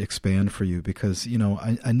of really expand for you? Because,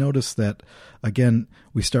 I noticed that, again,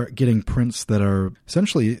 we start getting prints that are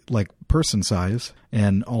essentially like person size.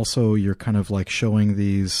 And also you're kind of like showing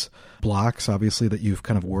these blocks, obviously, that you've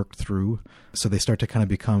kind of worked through. So they start to kind of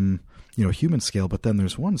become, human scale. But then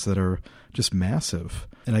there's ones that are just massive.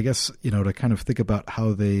 And I guess, to kind of think about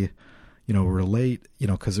how they, relate,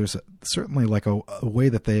 because there's certainly like a way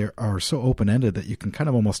that they are so open-ended that you can kind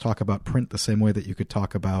of almost talk about print the same way that you could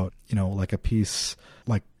talk about, like a piece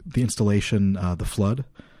like the installation, The Flood,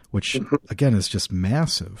 which again is just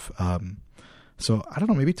massive. So I don't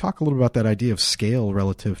know, maybe talk a little about that idea of scale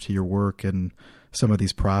relative to your work and some of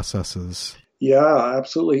these processes. Yeah,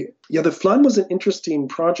 absolutely. Yeah, The Flood was an interesting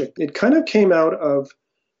project. It kind of came out of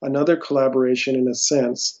another collaboration in a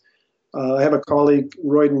sense. I have a colleague,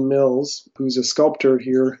 Royden Mills, who's a sculptor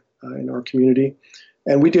here in our community,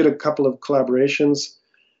 and we did a couple of collaborations,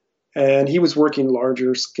 and he was working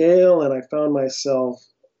larger scale, and I found myself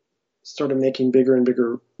started making bigger and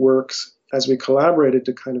bigger works as we collaborated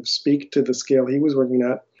to kind of speak to the scale he was working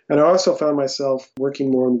at. And I also found myself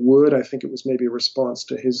working more in wood. I think it was maybe a response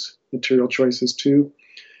to his material choices too.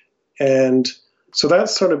 And so that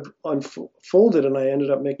sort of unfolded, and I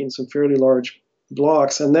ended up making some fairly large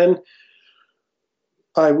blocks. And then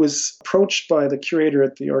I was approached by the curator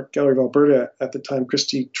at the Art Gallery of Alberta at the time,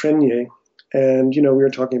 Christy Trenier, and, we were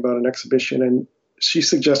talking about an exhibition, and she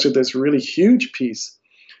suggested this really huge piece.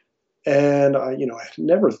 And I had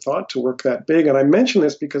never thought to work that big. And I mention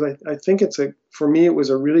this because I think for me, it was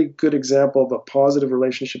a really good example of a positive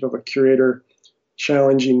relationship of a curator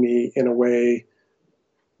challenging me in a way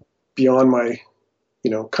beyond my,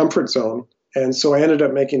 comfort zone. And so I ended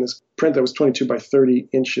up making this print that was 22 by 30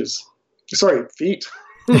 inches. Sorry, feet.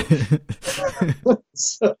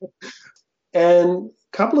 And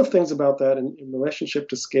a couple of things about that in relationship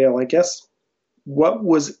to scale. I guess what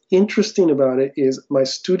was interesting about it is my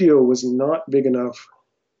studio was not big enough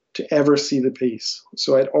to ever see the piece.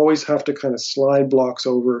 So I'd always have to kind of slide blocks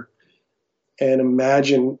over and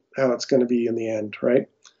imagine how it's going to be in the end, right?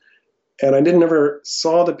 And I never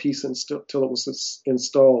saw the piece until it was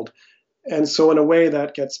installed. And so in a way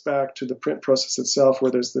that gets back to the print process itself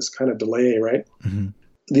where there's this kind of delay, right? Mm-hmm.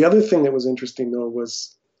 The other thing that was interesting, though,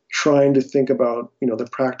 was trying to think about, the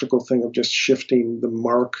practical thing of just shifting the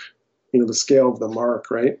mark, the scale of the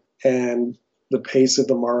mark, right? And the pace of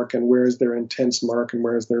the mark, and where is their intense mark and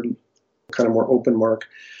where is their kind of more open mark.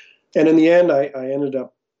 And in the end, I ended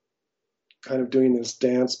up kind of doing this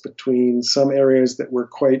dance between some areas that were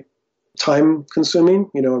quite time consuming,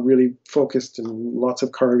 really focused and lots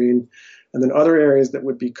of carving, and then other areas that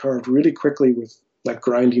would be carved really quickly with like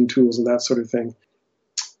grinding tools and that sort of thing.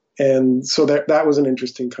 And so that was an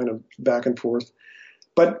interesting kind of back and forth.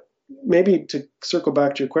 But maybe to circle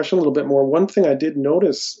back to your question a little bit more, one thing I did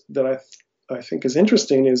notice that I think is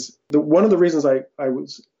interesting is one of the reasons I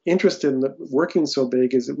was interested in working so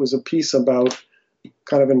big is it was a piece about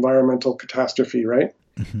kind of environmental catastrophe, right?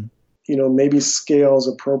 Mm-hmm. Maybe scale is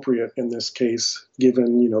appropriate in this case,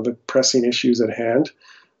 given, the pressing issues at hand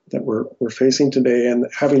that we're facing today, and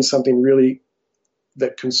having something really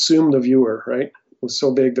that consumed the viewer, right, was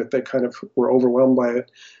so big that they kind of were overwhelmed by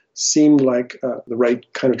it, seemed like the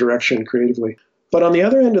right kind of direction creatively. But on the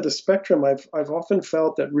other end of the spectrum, I've often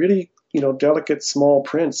felt that really, delicate small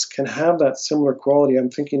prints can have that similar quality. I'm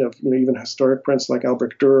thinking of, even historic prints like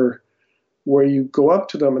Albrecht Dürer, where you go up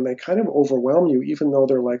to them and they kind of overwhelm you, even though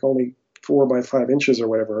they're like only 4 by 5 inches or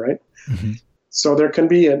whatever, right? Mm-hmm. So there can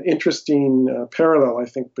be an interesting parallel, I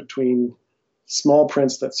think, between small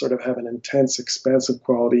prints that sort of have an intense, expansive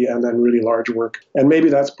quality and then really large work. And maybe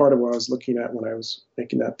that's part of what I was looking at when I was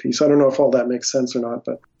making that piece. I don't know if all that makes sense or not,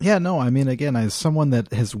 but yeah, no, I mean, again, as someone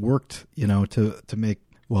that has worked, to make,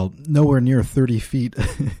 well, nowhere near 30 feet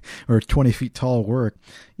or 20 feet tall work,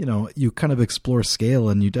 you kind of explore scale,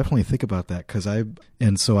 and you definitely think about that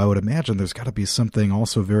and so I would imagine there's got to be something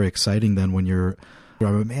also very exciting then when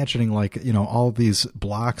I'm imagining like, all these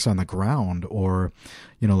blocks on the ground, or,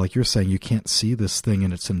 like you're saying, you can't see this thing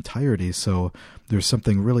in its entirety. So there's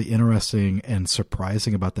something really interesting and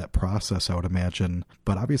surprising about that process, I would imagine.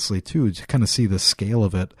 But obviously, too, to kind of see the scale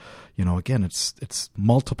of it, again, it's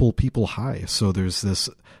multiple people high. So there's this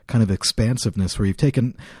kind of expansiveness where you've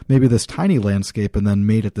taken maybe this tiny landscape and then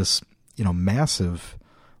made it this, massive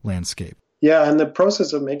landscape. Yeah, and the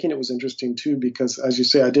process of making it was interesting, too, because, as you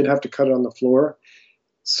say, I did have to cut it on the floor.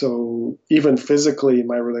 So even physically,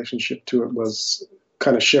 my relationship to it was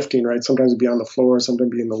kind of shifting, right? Sometimes it'd be on the floor, sometimes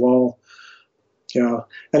it'd be in the wall. Yeah.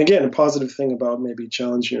 And again, a positive thing about maybe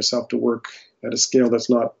challenging yourself to work at a scale that's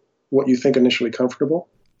not what you think initially comfortable.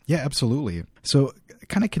 Yeah, absolutely. So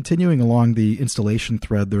kind of continuing along the installation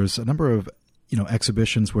thread, there's a number of,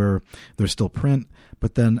 exhibitions where there's still print,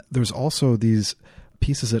 but then there's also these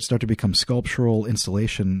pieces that start to become sculptural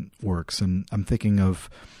installation works. And I'm thinking of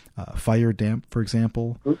Fire Damp, for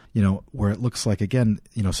example, where it looks like, again,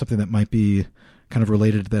 something that might be kind of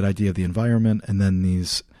related to that idea of the environment, and then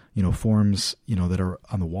these, forms, that are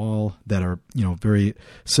on the wall that are, very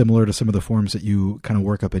similar to some of the forms that you kind of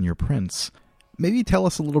work up in your prints. Maybe tell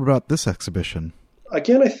us a little bit about this exhibition.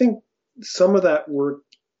 Again, I think some of that work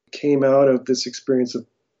came out of this experience of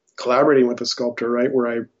collaborating with a sculptor, right, where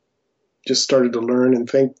I just started to learn and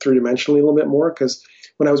think three-dimensionally a little bit more, because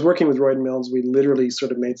when I was working with Royden Milnes, we literally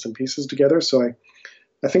sort of made some pieces together. So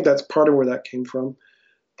I think that's part of where that came from.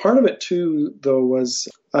 Part of it, too, though, was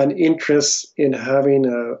an interest in having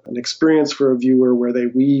an experience for a viewer where they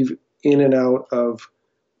weave in and out of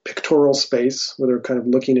pictorial space, where they're kind of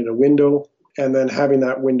looking at a window, and then having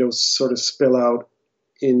that window sort of spill out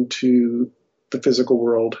into the physical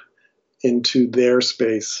world, into their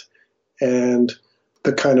space, and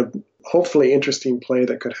the kind of hopefully interesting play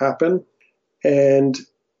that could happen. And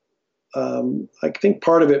I think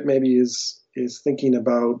part of it maybe is thinking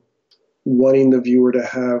about wanting the viewer to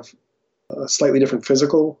have a slightly different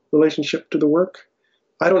physical relationship to the work.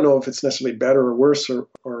 I don't know if it's necessarily better or worse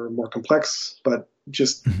or more complex, but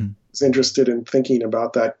just was interested in thinking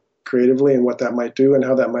about that creatively and what that might do and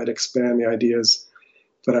how that might expand the ideas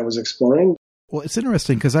that I was exploring. Well, it's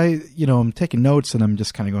interesting because I'm taking notes and I'm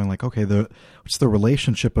just kind of going like, okay, what's the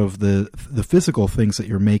relationship of the physical things that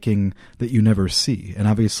you're making that you never see? And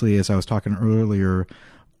obviously, as I was talking earlier,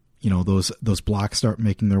 those blocks start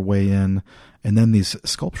making their way in, and then these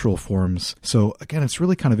sculptural forms. So again, it's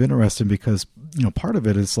really kind of interesting because, part of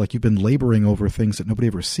it is like you've been laboring over things that nobody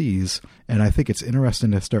ever sees. And I think it's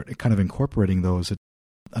interesting to start kind of incorporating those.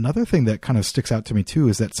 Another thing that kind of sticks out to me too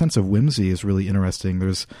is that sense of whimsy is really interesting.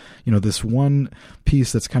 There's, this one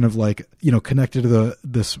piece that's kind of like, connected to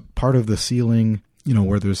this part of the ceiling,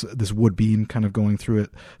 where there's this wood beam kind of going through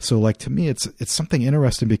it. So like, to me, it's something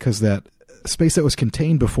interesting because that space that was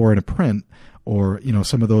contained before in a print or,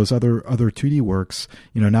 some of those other 2D works,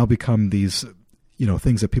 now become these,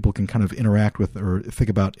 things that people can kind of interact with or think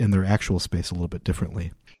about in their actual space a little bit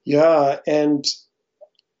differently. Yeah. And,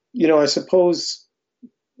 I suppose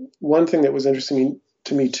one thing that was interesting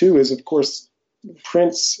to me too is, of course,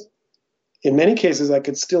 prints, in many cases, I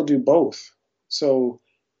could still do both. So,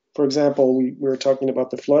 for example, we were talking about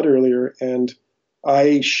the flood earlier, and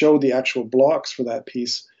I showed the actual blocks for that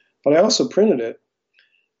piece, but I also printed it.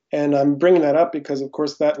 And I'm bringing that up because, of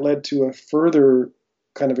course, that led to a further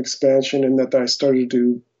kind of expansion in that I started to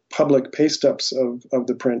do public paste-ups of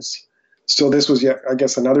the prints. So this was, I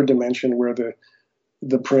guess, another dimension where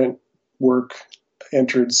the print work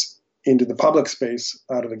enters into the public space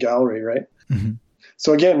out of the gallery, right? Mm-hmm.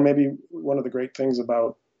 So again, maybe one of the great things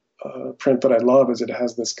about print that I love is it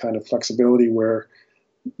has this kind of flexibility where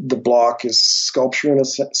the block is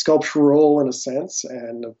sculptural in a sense,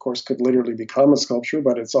 and of course could literally become a sculpture,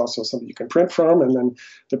 but it's also something you can print from, and then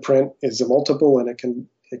the print is multiple, and it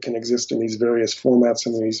can exist in these various formats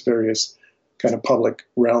and these various kind of public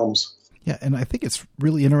realms. Yeah, and I think it's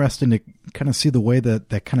really interesting to kind of see the way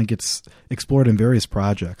that kind of gets explored in various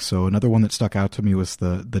projects. So another one that stuck out to me was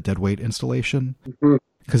the dead weight installation. Mm-hmm.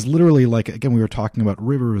 Because literally, like, again, we were talking about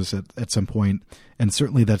rivers at some point, and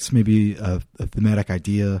certainly that's maybe a thematic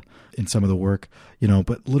idea in some of the work,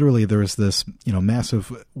 but literally there's this,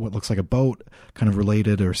 massive, what looks like a boat kind of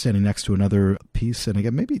related or standing next to another piece. And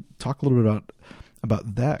again, maybe talk a little bit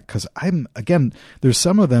about that, because there's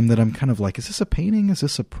some of them that I'm kind of like, is this a painting? Is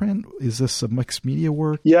this a print? Is this a mixed media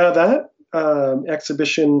work? Yeah, that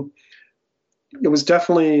exhibition, it was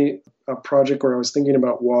definitely a project where I was thinking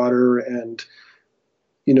about water, and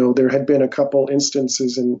there had been a couple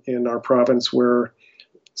instances in our province where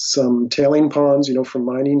some tailing ponds, from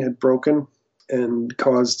mining had broken and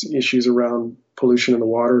caused issues around pollution in the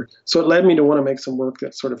water. So it led me to want to make some work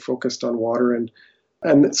that sort of focused on water.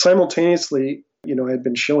 And simultaneously, I had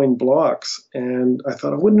been showing blocks, and I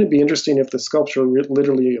thought, wouldn't it be interesting if the sculpture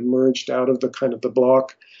literally emerged out of the kind of the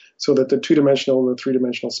block so that the two-dimensional and the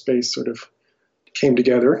three-dimensional space sort of came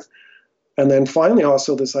together. And then finally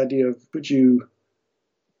also this idea of, could you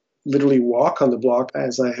literally walk on the block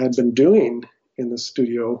as I had been doing in the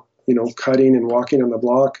studio, cutting and walking on the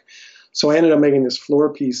block. So I ended up making this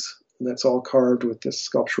floor piece that's all carved with this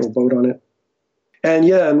sculptural boat on it. And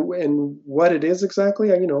and what it is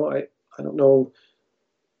exactly, I don't know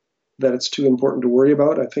that it's too important to worry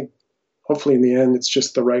about. I think hopefully in the end, it's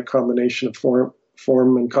just the right combination of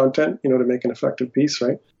form and content, to make an effective piece,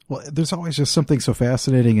 right? Well, there's always just something so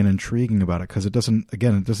fascinating and intriguing about it, because it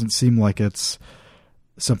doesn't seem like it's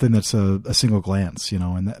something that's a single glance,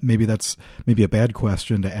 and that's maybe a bad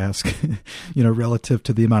question to ask, relative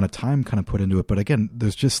to the amount of time kind of put into it. But again,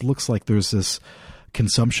 there's just looks like there's this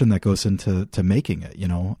consumption that goes into making it,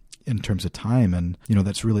 in terms of time. And,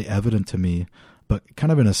 that's really evident to me, but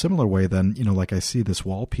kind of in a similar way then, like I see this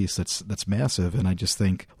wall piece that's massive. And I just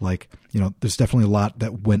think like, there's definitely a lot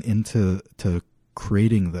that went into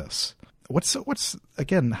creating this. What's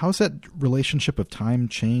again, how's that relationship of time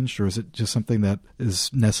changed, or is it just something that is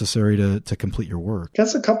necessary to complete your work? I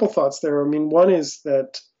guess a couple thoughts there. I mean, one is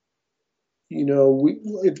that,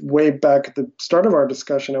 way back at the start of our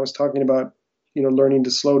discussion, I was talking about, learning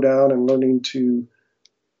to slow down and learning to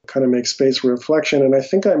kind of make space for reflection. And I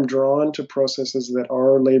think I'm drawn to processes that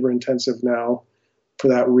are labor intensive now for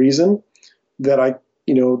that reason, that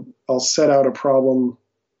I'll set out a problem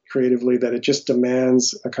creatively that it just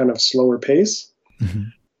demands a kind of slower pace. Mm-hmm.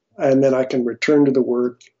 And then I can return to the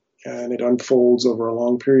work and it unfolds over a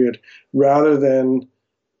long period rather than,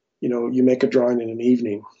 you make a drawing in an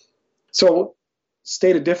evening. So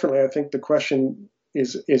stated differently, I think the question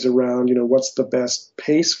is around, what's the best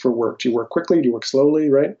pace for work? Do you work quickly? Do you work slowly?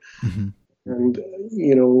 Right. Mm-hmm.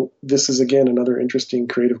 And, this is again, another interesting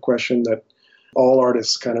creative question that all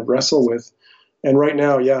artists kind of wrestle with. And right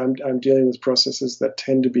now, I'm dealing with processes that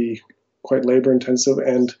tend to be quite labor intensive,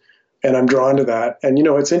 and I'm drawn to that. And,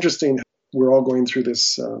 it's interesting. We're all going through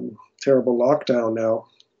this terrible lockdown now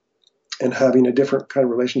and having a different kind of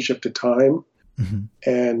relationship to time. Mm-hmm.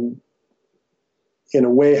 And in a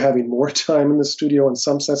way, having more time in the studio in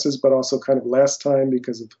some senses, but also kind of less time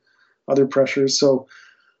because of other pressures. So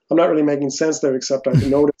I'm not really making sense there, except I've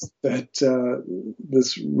noticed that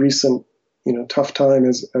this recent, tough time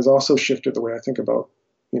has also shifted the way I think about,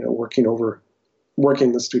 working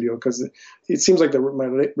in the studio, because it seems like my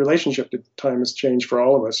relationship to time has changed for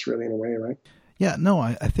all of us, really, in a way, right? Yeah, no,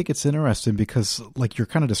 I think it's interesting because, like you're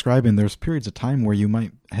kind of describing, there's periods of time where you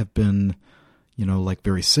might have been, like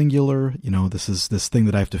very singular, this is this thing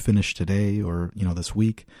that I have to finish today or, this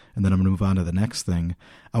week, and then I'm going to move on to the next thing.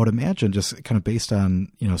 I would imagine just kind of based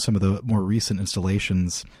on, some of the more recent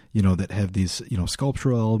installations, that have these,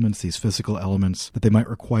 sculptural elements, these physical elements, that they might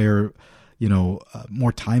require,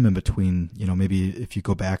 more time in between, maybe if you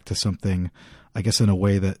go back to something, I guess in a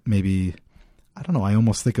way that maybe, I don't know, I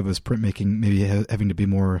almost think of as printmaking maybe having to be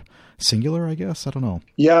more singular, I guess. I don't know.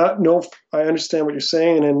 Yeah, no, I understand what you're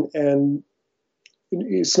saying. And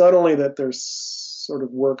it's not only that there's sort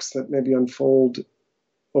of works that maybe unfold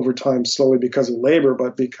over time slowly because of labor,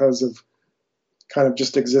 but because of kind of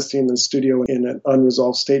just existing in the studio in an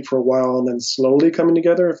unresolved state for a while and then slowly coming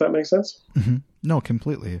together, if that makes sense. Mm-hmm. No,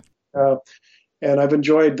 completely. And I've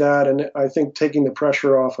enjoyed that. And I think taking the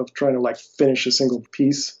pressure off of trying to finish a single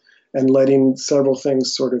piece and letting several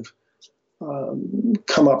things sort of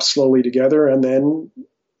come up slowly together and then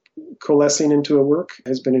coalescing into a work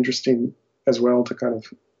has been interesting as well to kind of,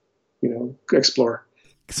 explore.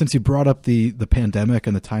 Since you brought up the pandemic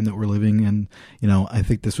and the time that we're living in, I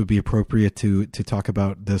think this would be appropriate to talk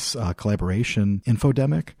about this collaboration,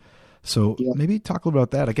 Infodemic. So maybe talk a little about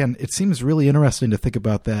that. Again, it seems really interesting to think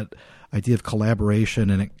about that idea of collaboration,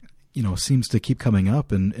 and it, seems to keep coming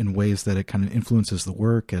up in ways that it kind of influences the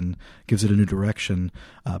work and gives it a new direction.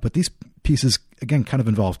 But these pieces, again, kind of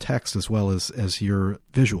involve text as well as your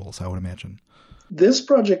visuals, I would imagine. This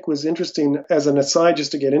project was interesting. As an aside,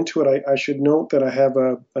 just to get into it, I should note that I have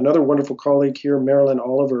another wonderful colleague here, Marilyn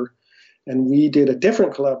Oliver, and we did a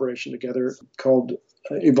different collaboration together called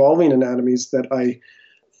Evolving Anatomies that I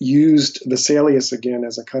used Vesalius again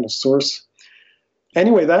as a kind of source.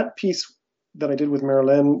 Anyway, that piece that I did with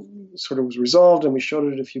Marilyn sort of was resolved, and we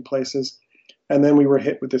showed it at a few places, and then we were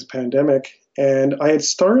hit with this pandemic. And I had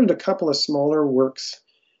started a couple of smaller works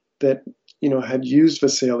that, had used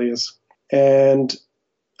Vesalius. And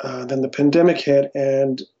then the pandemic hit,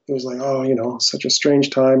 and it was like, such a strange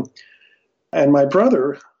time. And my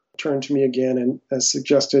brother turned to me again and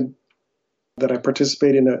suggested that I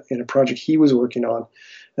participate in a project he was working on.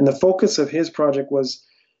 And the focus of his project was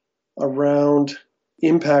around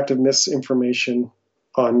impact of misinformation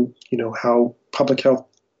on, how public health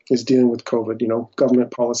is dealing with COVID,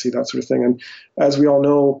 government policy, that sort of thing. And as we all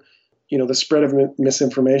know, the spread of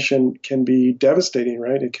misinformation can be devastating,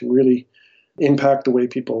 right? It can really impact the way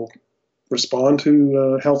people respond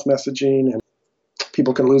to health messaging, and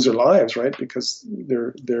people can lose their lives, right? Because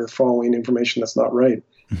they're following information that's not right.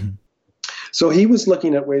 Mm-hmm. So he was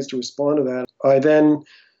looking at ways to respond to that. I then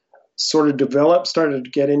sort of started to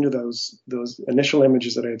get into those initial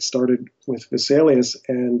images that I had started with Vesalius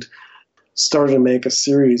and started to make a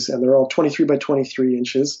series, and they're all 23 by 23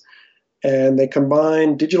 inches. And they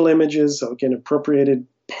combine digital images, again, appropriated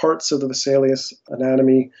parts of the Vesalius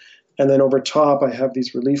anatomy. And then over top, I have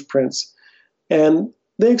these relief prints. And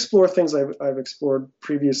they explore things I've explored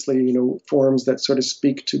previously, forms that sort of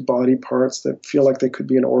speak to body parts that feel like they could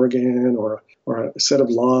be an organ or a set of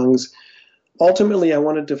lungs. Ultimately, I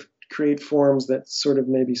wanted to create forms that sort of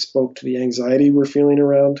maybe spoke to the anxiety we're feeling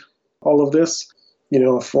around all of this.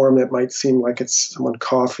 A form that might seem like it's someone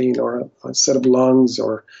coughing or a set of lungs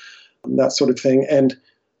or that sort of thing.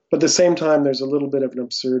 But at the same time, there's a little bit of an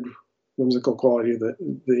absurd, whimsical quality of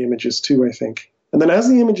the images too, I think. And then as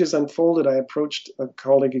the images unfolded, I approached a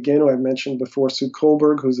colleague again who I've mentioned before, Sue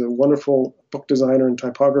Kohlberg, who's a wonderful book designer and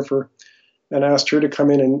typographer, and asked her to come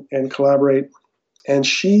in and collaborate. And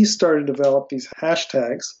she started to develop these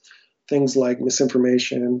hashtags, things like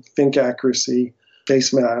misinformation, think accuracy,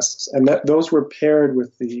 face masks, and those were paired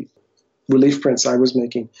with the relief prints I was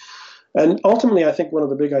making. And ultimately, I think one of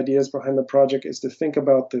the big ideas behind the project is to think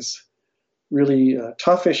about this really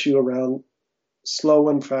tough issue around slow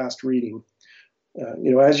and fast reading.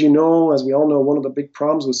 As we all know, one of the big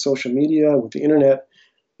problems with social media, with the internet,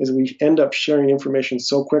 is we end up sharing information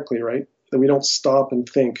so quickly, right, that we don't stop and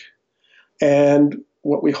think. And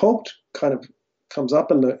what we hoped kind of comes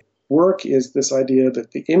up in the work is this idea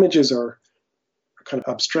that the images are kind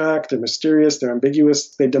of abstract, they're mysterious, they're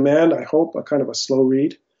ambiguous. They demand, I hope, a kind of a slow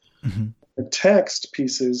read. Mm-hmm. The text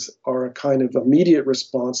pieces are a kind of immediate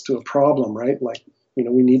response to a problem, right? Like, we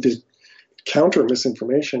need to counter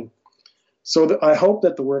misinformation. So I hope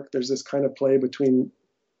that the work, there's this kind of play between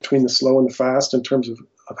the slow and the fast in terms of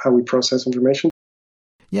how we process information.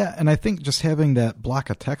 Yeah, and I think just having that block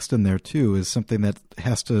of text in there too is something that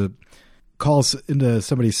has to calls into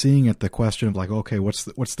somebody seeing it the question of like, okay, what's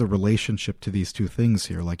the relationship to these two things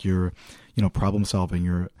here? Like you're, problem solving,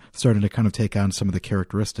 you're starting to kind of take on some of the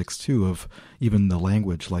characteristics too of even the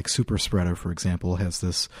language. Like Super Spreader, for example, has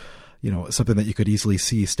this, something that you could easily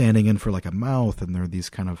see standing in for like a mouth, and there are these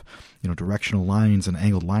kind of, directional lines and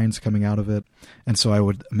angled lines coming out of it. And so I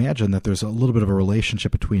would imagine that there's a little bit of a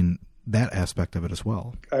relationship between that aspect of it as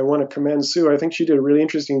well. I want to commend Sue. I think she did a really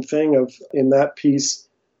interesting thing in that piece,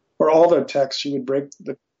 or all the text, she would break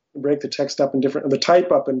the text up the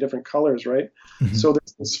type up in different colors, right? Mm-hmm. So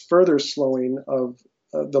there's this further slowing of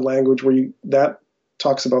the language that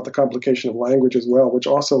talks about the complication of language as well, which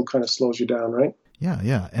also kind of slows you down, right?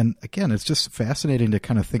 Yeah. And again, it's just fascinating to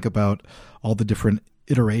kind of think about all the different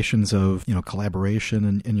iterations of,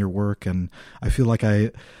 collaboration in your work. And I feel like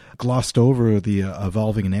I glossed over the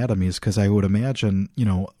evolving anatomies because I would imagine,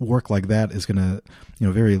 work like that is going to,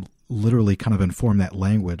 very literally kind of inform that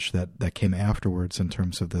language that came afterwards in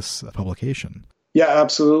terms of this publication. Yeah,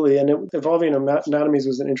 absolutely. And Evolving Anatomies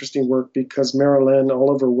was an interesting work because Marilyn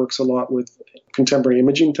Oliver works a lot with contemporary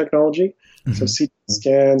imaging technology. Mm-hmm. So CT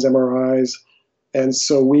scans, MRIs. And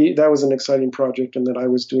so that was an exciting project, and that I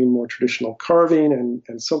was doing more traditional carving and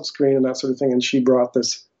silkscreen and that sort of thing. And she brought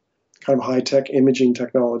this kind of high-tech imaging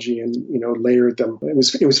technology and, layered them. It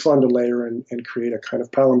was fun to layer and create a kind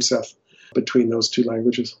of palimpsest between those two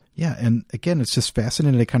languages. Yeah, and again, it's just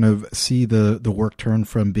fascinating to kind of see the work turn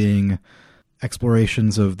from being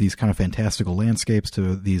explorations of these kind of fantastical landscapes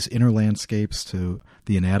to these inner landscapes to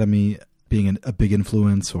the anatomy being a big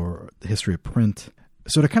influence, or the history of print.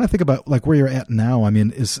 So to kind of think about like where you're at now, I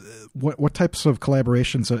mean, is what types of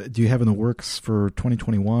collaborations do you have in the works for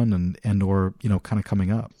 2021 and or kind of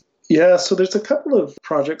coming up? Yeah, so there's a couple of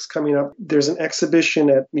projects coming up. There's an exhibition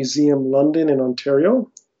at Museum London in Ontario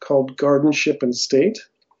called Gardenship and State.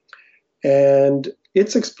 And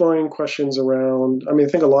it's exploring questions around, I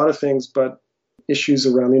think a lot of things, but issues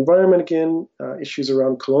around the environment again, issues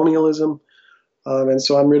around colonialism. And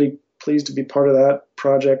so I'm really pleased to be part of that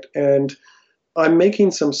project. And I'm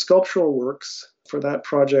making some sculptural works for that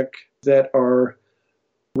project that are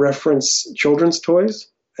reference children's toys.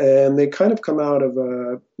 And they kind of come out of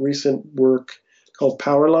a recent work called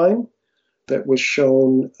Powerline that was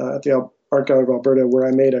shown at the Art Gallery of Alberta, where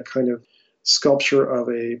I made a kind of sculpture of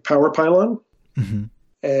a power pylon. Mm-hmm.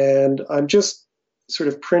 And I'm just sort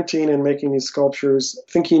of printing and making these sculptures,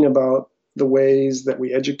 thinking about the ways that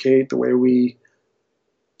we educate, the way we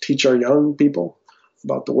teach our young people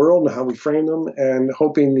about the world and how we frame them, and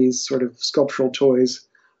hoping these sort of sculptural toys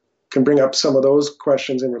can bring up some of those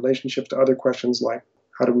questions in relationship to other questions like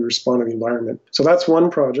how do we respond to the environment. So that's one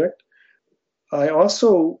project. I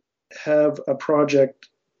also have a project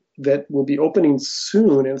that will be opening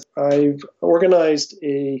soon, and I've organized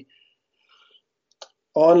a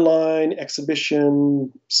online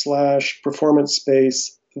exhibition / performance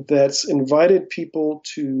space that's invited people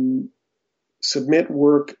to submit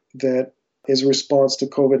work that is a response to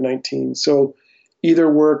COVID-19. So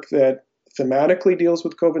either work that thematically deals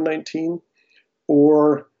with COVID-19,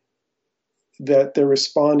 or that they're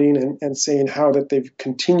responding and saying how that they've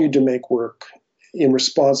continued to make work in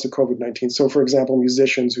response to COVID-19. So, for example,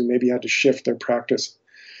 musicians who maybe had to shift their practice.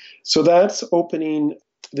 So that's opening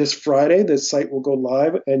this Friday. The site will go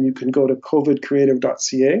live, and you can go to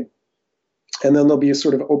covidcreative.ca. And then there'll be a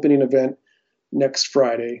sort of opening event next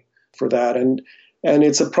Friday for that. And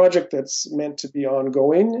it's a project that's meant to be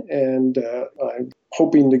ongoing, and I'm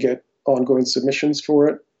hoping to get ongoing submissions for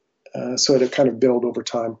it so to kind of build over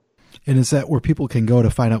time. And is that where people can go to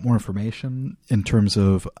find out more information in terms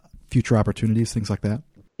of future opportunities, things like that?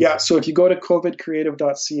 Yeah, so if you go to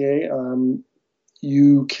covidcreative.ca,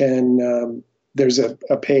 you can, there's a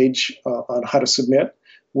page on how to submit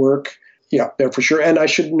work. Yeah, there for sure. And I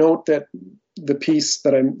should note that the piece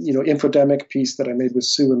that infodemic piece that I made with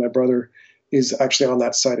Sue and my brother is actually on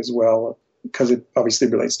that site as well, because it obviously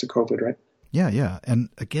relates to COVID, right? Yeah. And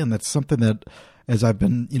again, that's something that, as I've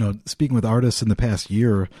been, speaking with artists in the past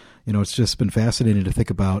year, it's just been fascinating to think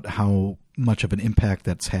about how much of an impact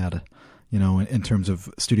that's had, in terms of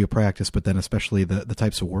studio practice, but then especially the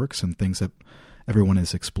types of works and things that everyone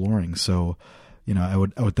is exploring. So, I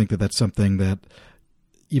would think that that's something that,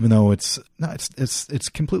 even though it's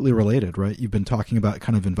completely related, right? You've been talking about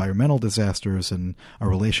kind of environmental disasters and our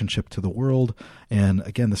relationship to the world. And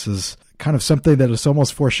again, this is kind of something that is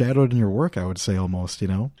almost foreshadowed in your work, I would say almost,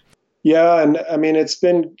 Yeah. And I mean, it's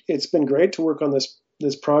been great to work on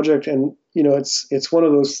this project. And, it's one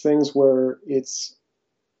of those things where it's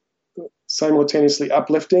simultaneously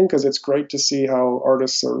uplifting, because it's great to see how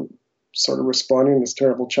artists are sort of responding to this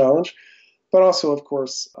terrible challenge, but also, of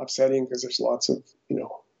course, upsetting because there's lots of,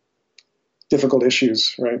 difficult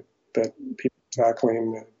issues, right, that people are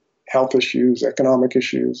tackling, health issues, economic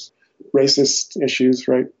issues, racist issues,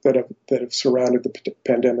 right, that have surrounded the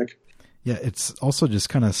pandemic. Yeah, it's also just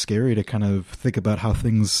kind of scary to kind of think about how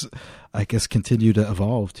things, I guess, continue to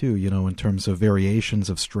evolve too, in terms of variations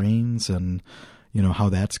of strains and, how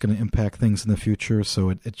that's going to impact things in the future. So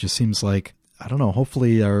it just seems like, I don't know,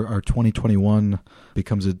 hopefully our 2021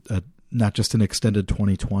 becomes a not just an extended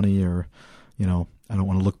 2020 or, I don't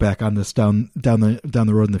want to look back on this down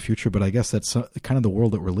the road in the future, but I guess that's kind of the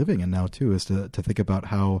world that we're living in now too, is to think about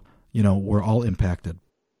how, we're all impacted.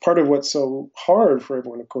 Part of what's so hard for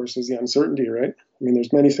everyone, of course, is the uncertainty, right? I mean,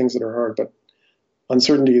 there's many things that are hard, but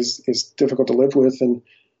uncertainty is difficult to live with. And,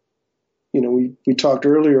 we talked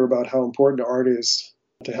earlier about how important art is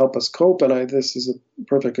to help us cope. And this is a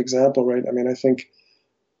perfect example, right? I mean, I think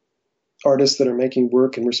artists that are making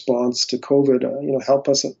work in response to COVID, help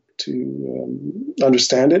us to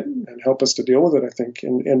understand it and help us to deal with it, I think,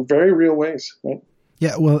 in very real ways, right?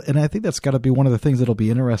 Yeah, well, and I think that's got to be one of the things that'll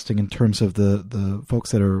be interesting in terms of the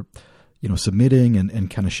folks that are, submitting and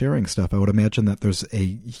kind of sharing stuff. I would imagine that there's a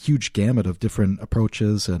huge gamut of different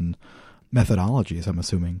approaches and methodologies, I'm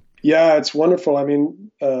assuming. Yeah, it's wonderful. I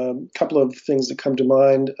mean, a couple of things that come to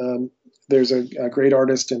mind. There's a great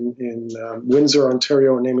artist in Windsor,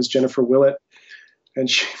 Ontario. Her name is Jennifer Willett. And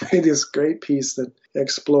she made this great piece that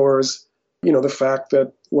explores, the fact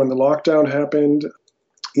that when the lockdown happened,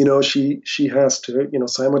 she has to,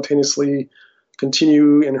 simultaneously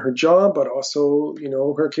continue in her job, but also,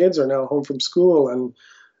 her kids are now home from school, and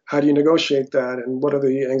how do you negotiate that? And what are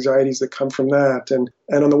the anxieties that come from that? And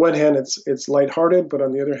on the one hand, it's lighthearted, but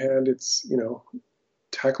on the other hand, it's,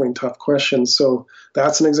 tackling tough questions. So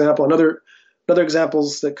that's an example. Another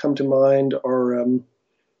examples that come to mind are,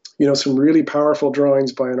 some really powerful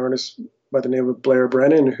drawings by an artist by the name of Blair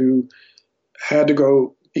Brennan, who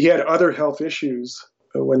he had other health issues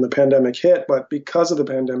when the pandemic hit, but because of the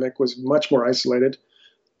pandemic was much more isolated,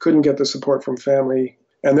 couldn't get the support from family.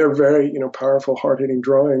 And they're very, powerful, hard-hitting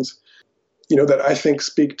drawings, that I think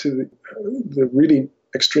speak to the really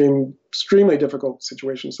extremely difficult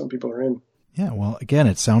situation some people are in. Yeah, well, again,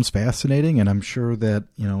 it sounds fascinating, and I'm sure that,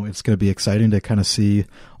 it's going to be exciting to kind of see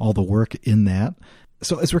all the work in that.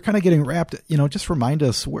 So as we're kind of getting wrapped, just remind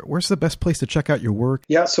us, where's the best place to check out your work?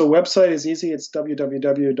 Yeah, so website is easy. It's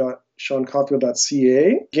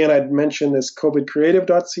www.seancaulfield.ca. Again, I'd mentioned this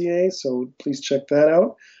covidcreative.ca, so please check that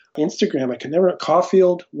out. Instagram, I can never,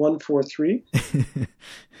 Caulfield143.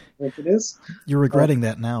 Like it is. You're regretting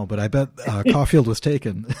that now, but I bet Caulfield was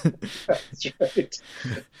taken. That's right.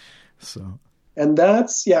 So, and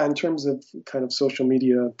that's, in terms of kind of social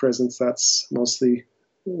media presence, that's mostly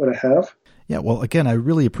what I have. Yeah, well, again, I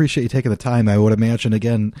really appreciate you taking the time. I would imagine,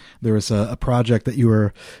 again, there was a project that you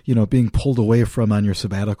were, being pulled away from on your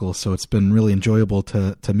sabbatical. So it's been really enjoyable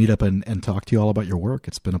to meet up and talk to you all about your work.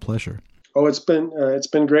 It's been a pleasure. Oh, it's been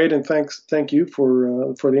great, and thank you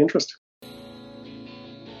for the interest.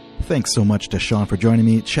 Thanks so much to Sean for joining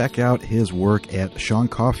me. Check out his work at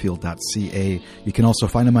seancaulfield.ca. You can also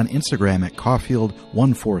find him on Instagram at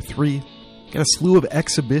Caulfield143. Got a slew of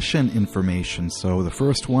exhibition information. So the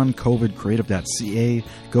first one, covidcreative.ca.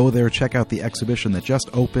 Go there, check out the exhibition that just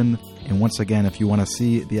opened. And once again, if you want to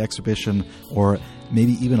see the exhibition or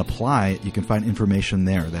maybe even apply, you can find information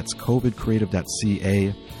there. That's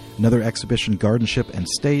covidcreative.ca. Another exhibition, Gardenship and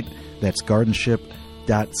State. That's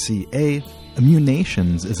gardenship.ca. Immune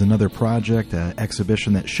Nations is another project, an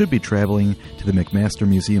exhibition that should be traveling to the McMaster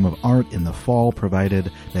Museum of Art in the fall,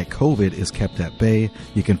 provided that COVID is kept at bay.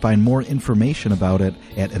 You can find more information about it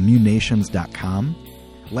at immunenations.com.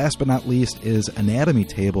 Last but not least is Anatomy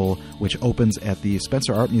Table, which opens at the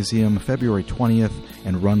Spencer Art Museum February 20th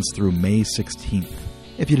and runs through May 16th.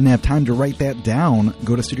 If you didn't have time to write that down,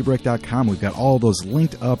 go to StudioBreak.com. We've got all those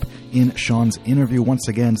linked up in Sean's interview. Once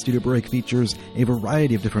again, Studio Break features a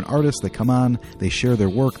variety of different artists that come on. They share their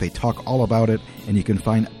work. They talk all about it. And you can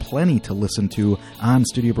find plenty to listen to on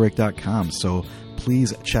StudioBreak.com. So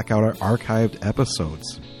please check out our archived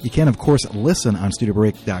episodes. You can, of course, listen on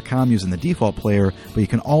StudioBreak.com using the default player, but you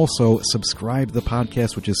can also subscribe to the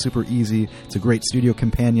podcast, which is super easy. It's a great studio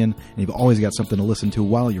companion, and you've always got something to listen to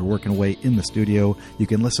while you're working away in the studio. You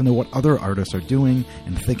can listen to what other artists are doing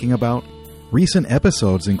and thinking about. Recent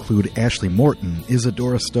episodes include Ashley Morton,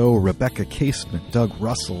 Isadora Stowe, Rebecca Casement, Doug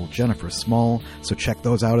Russell, Jennifer Small, so check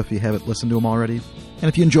those out if you haven't listened to them already. And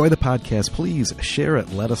if you enjoy the podcast, please share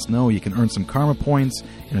it. Let us know. You can earn some karma points,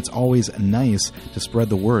 and it's always nice to spread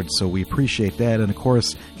the word, so we appreciate that. And, of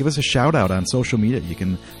course, give us a shout-out on social media. You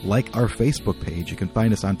can like our Facebook page. You can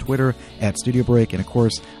find us on Twitter at Studio Break, and, of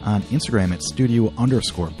course, on Instagram at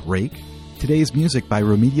Studio_Break. Today's music by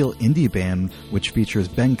Remedial Indie Band, which features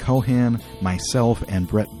Ben Cohan, myself, and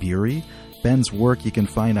Brett Beery. Ben's work you can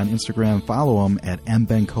find on Instagram. Follow him at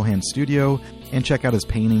mbencohanstudio and check out his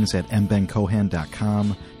paintings at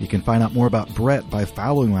mbencohan.com. You can find out more about Brett by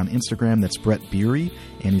following him on Instagram. That's Brett Beery,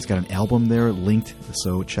 and he's got an album there linked,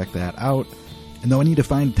 so check that out. And though I need to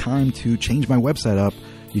find time to change my website up,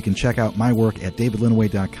 you can check out my work at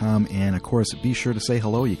davidlinaway.com, and of course, be sure to say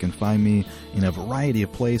hello. You can find me in a variety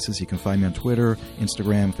of places. You can find me on Twitter,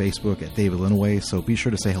 Instagram, Facebook at David Linaway, so be sure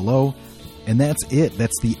to say hello. And that's it.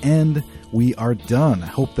 That's the end. We are done. I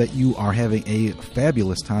hope that you are having a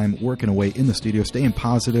fabulous time working away in the studio, staying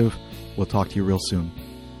positive. We'll talk to you real soon.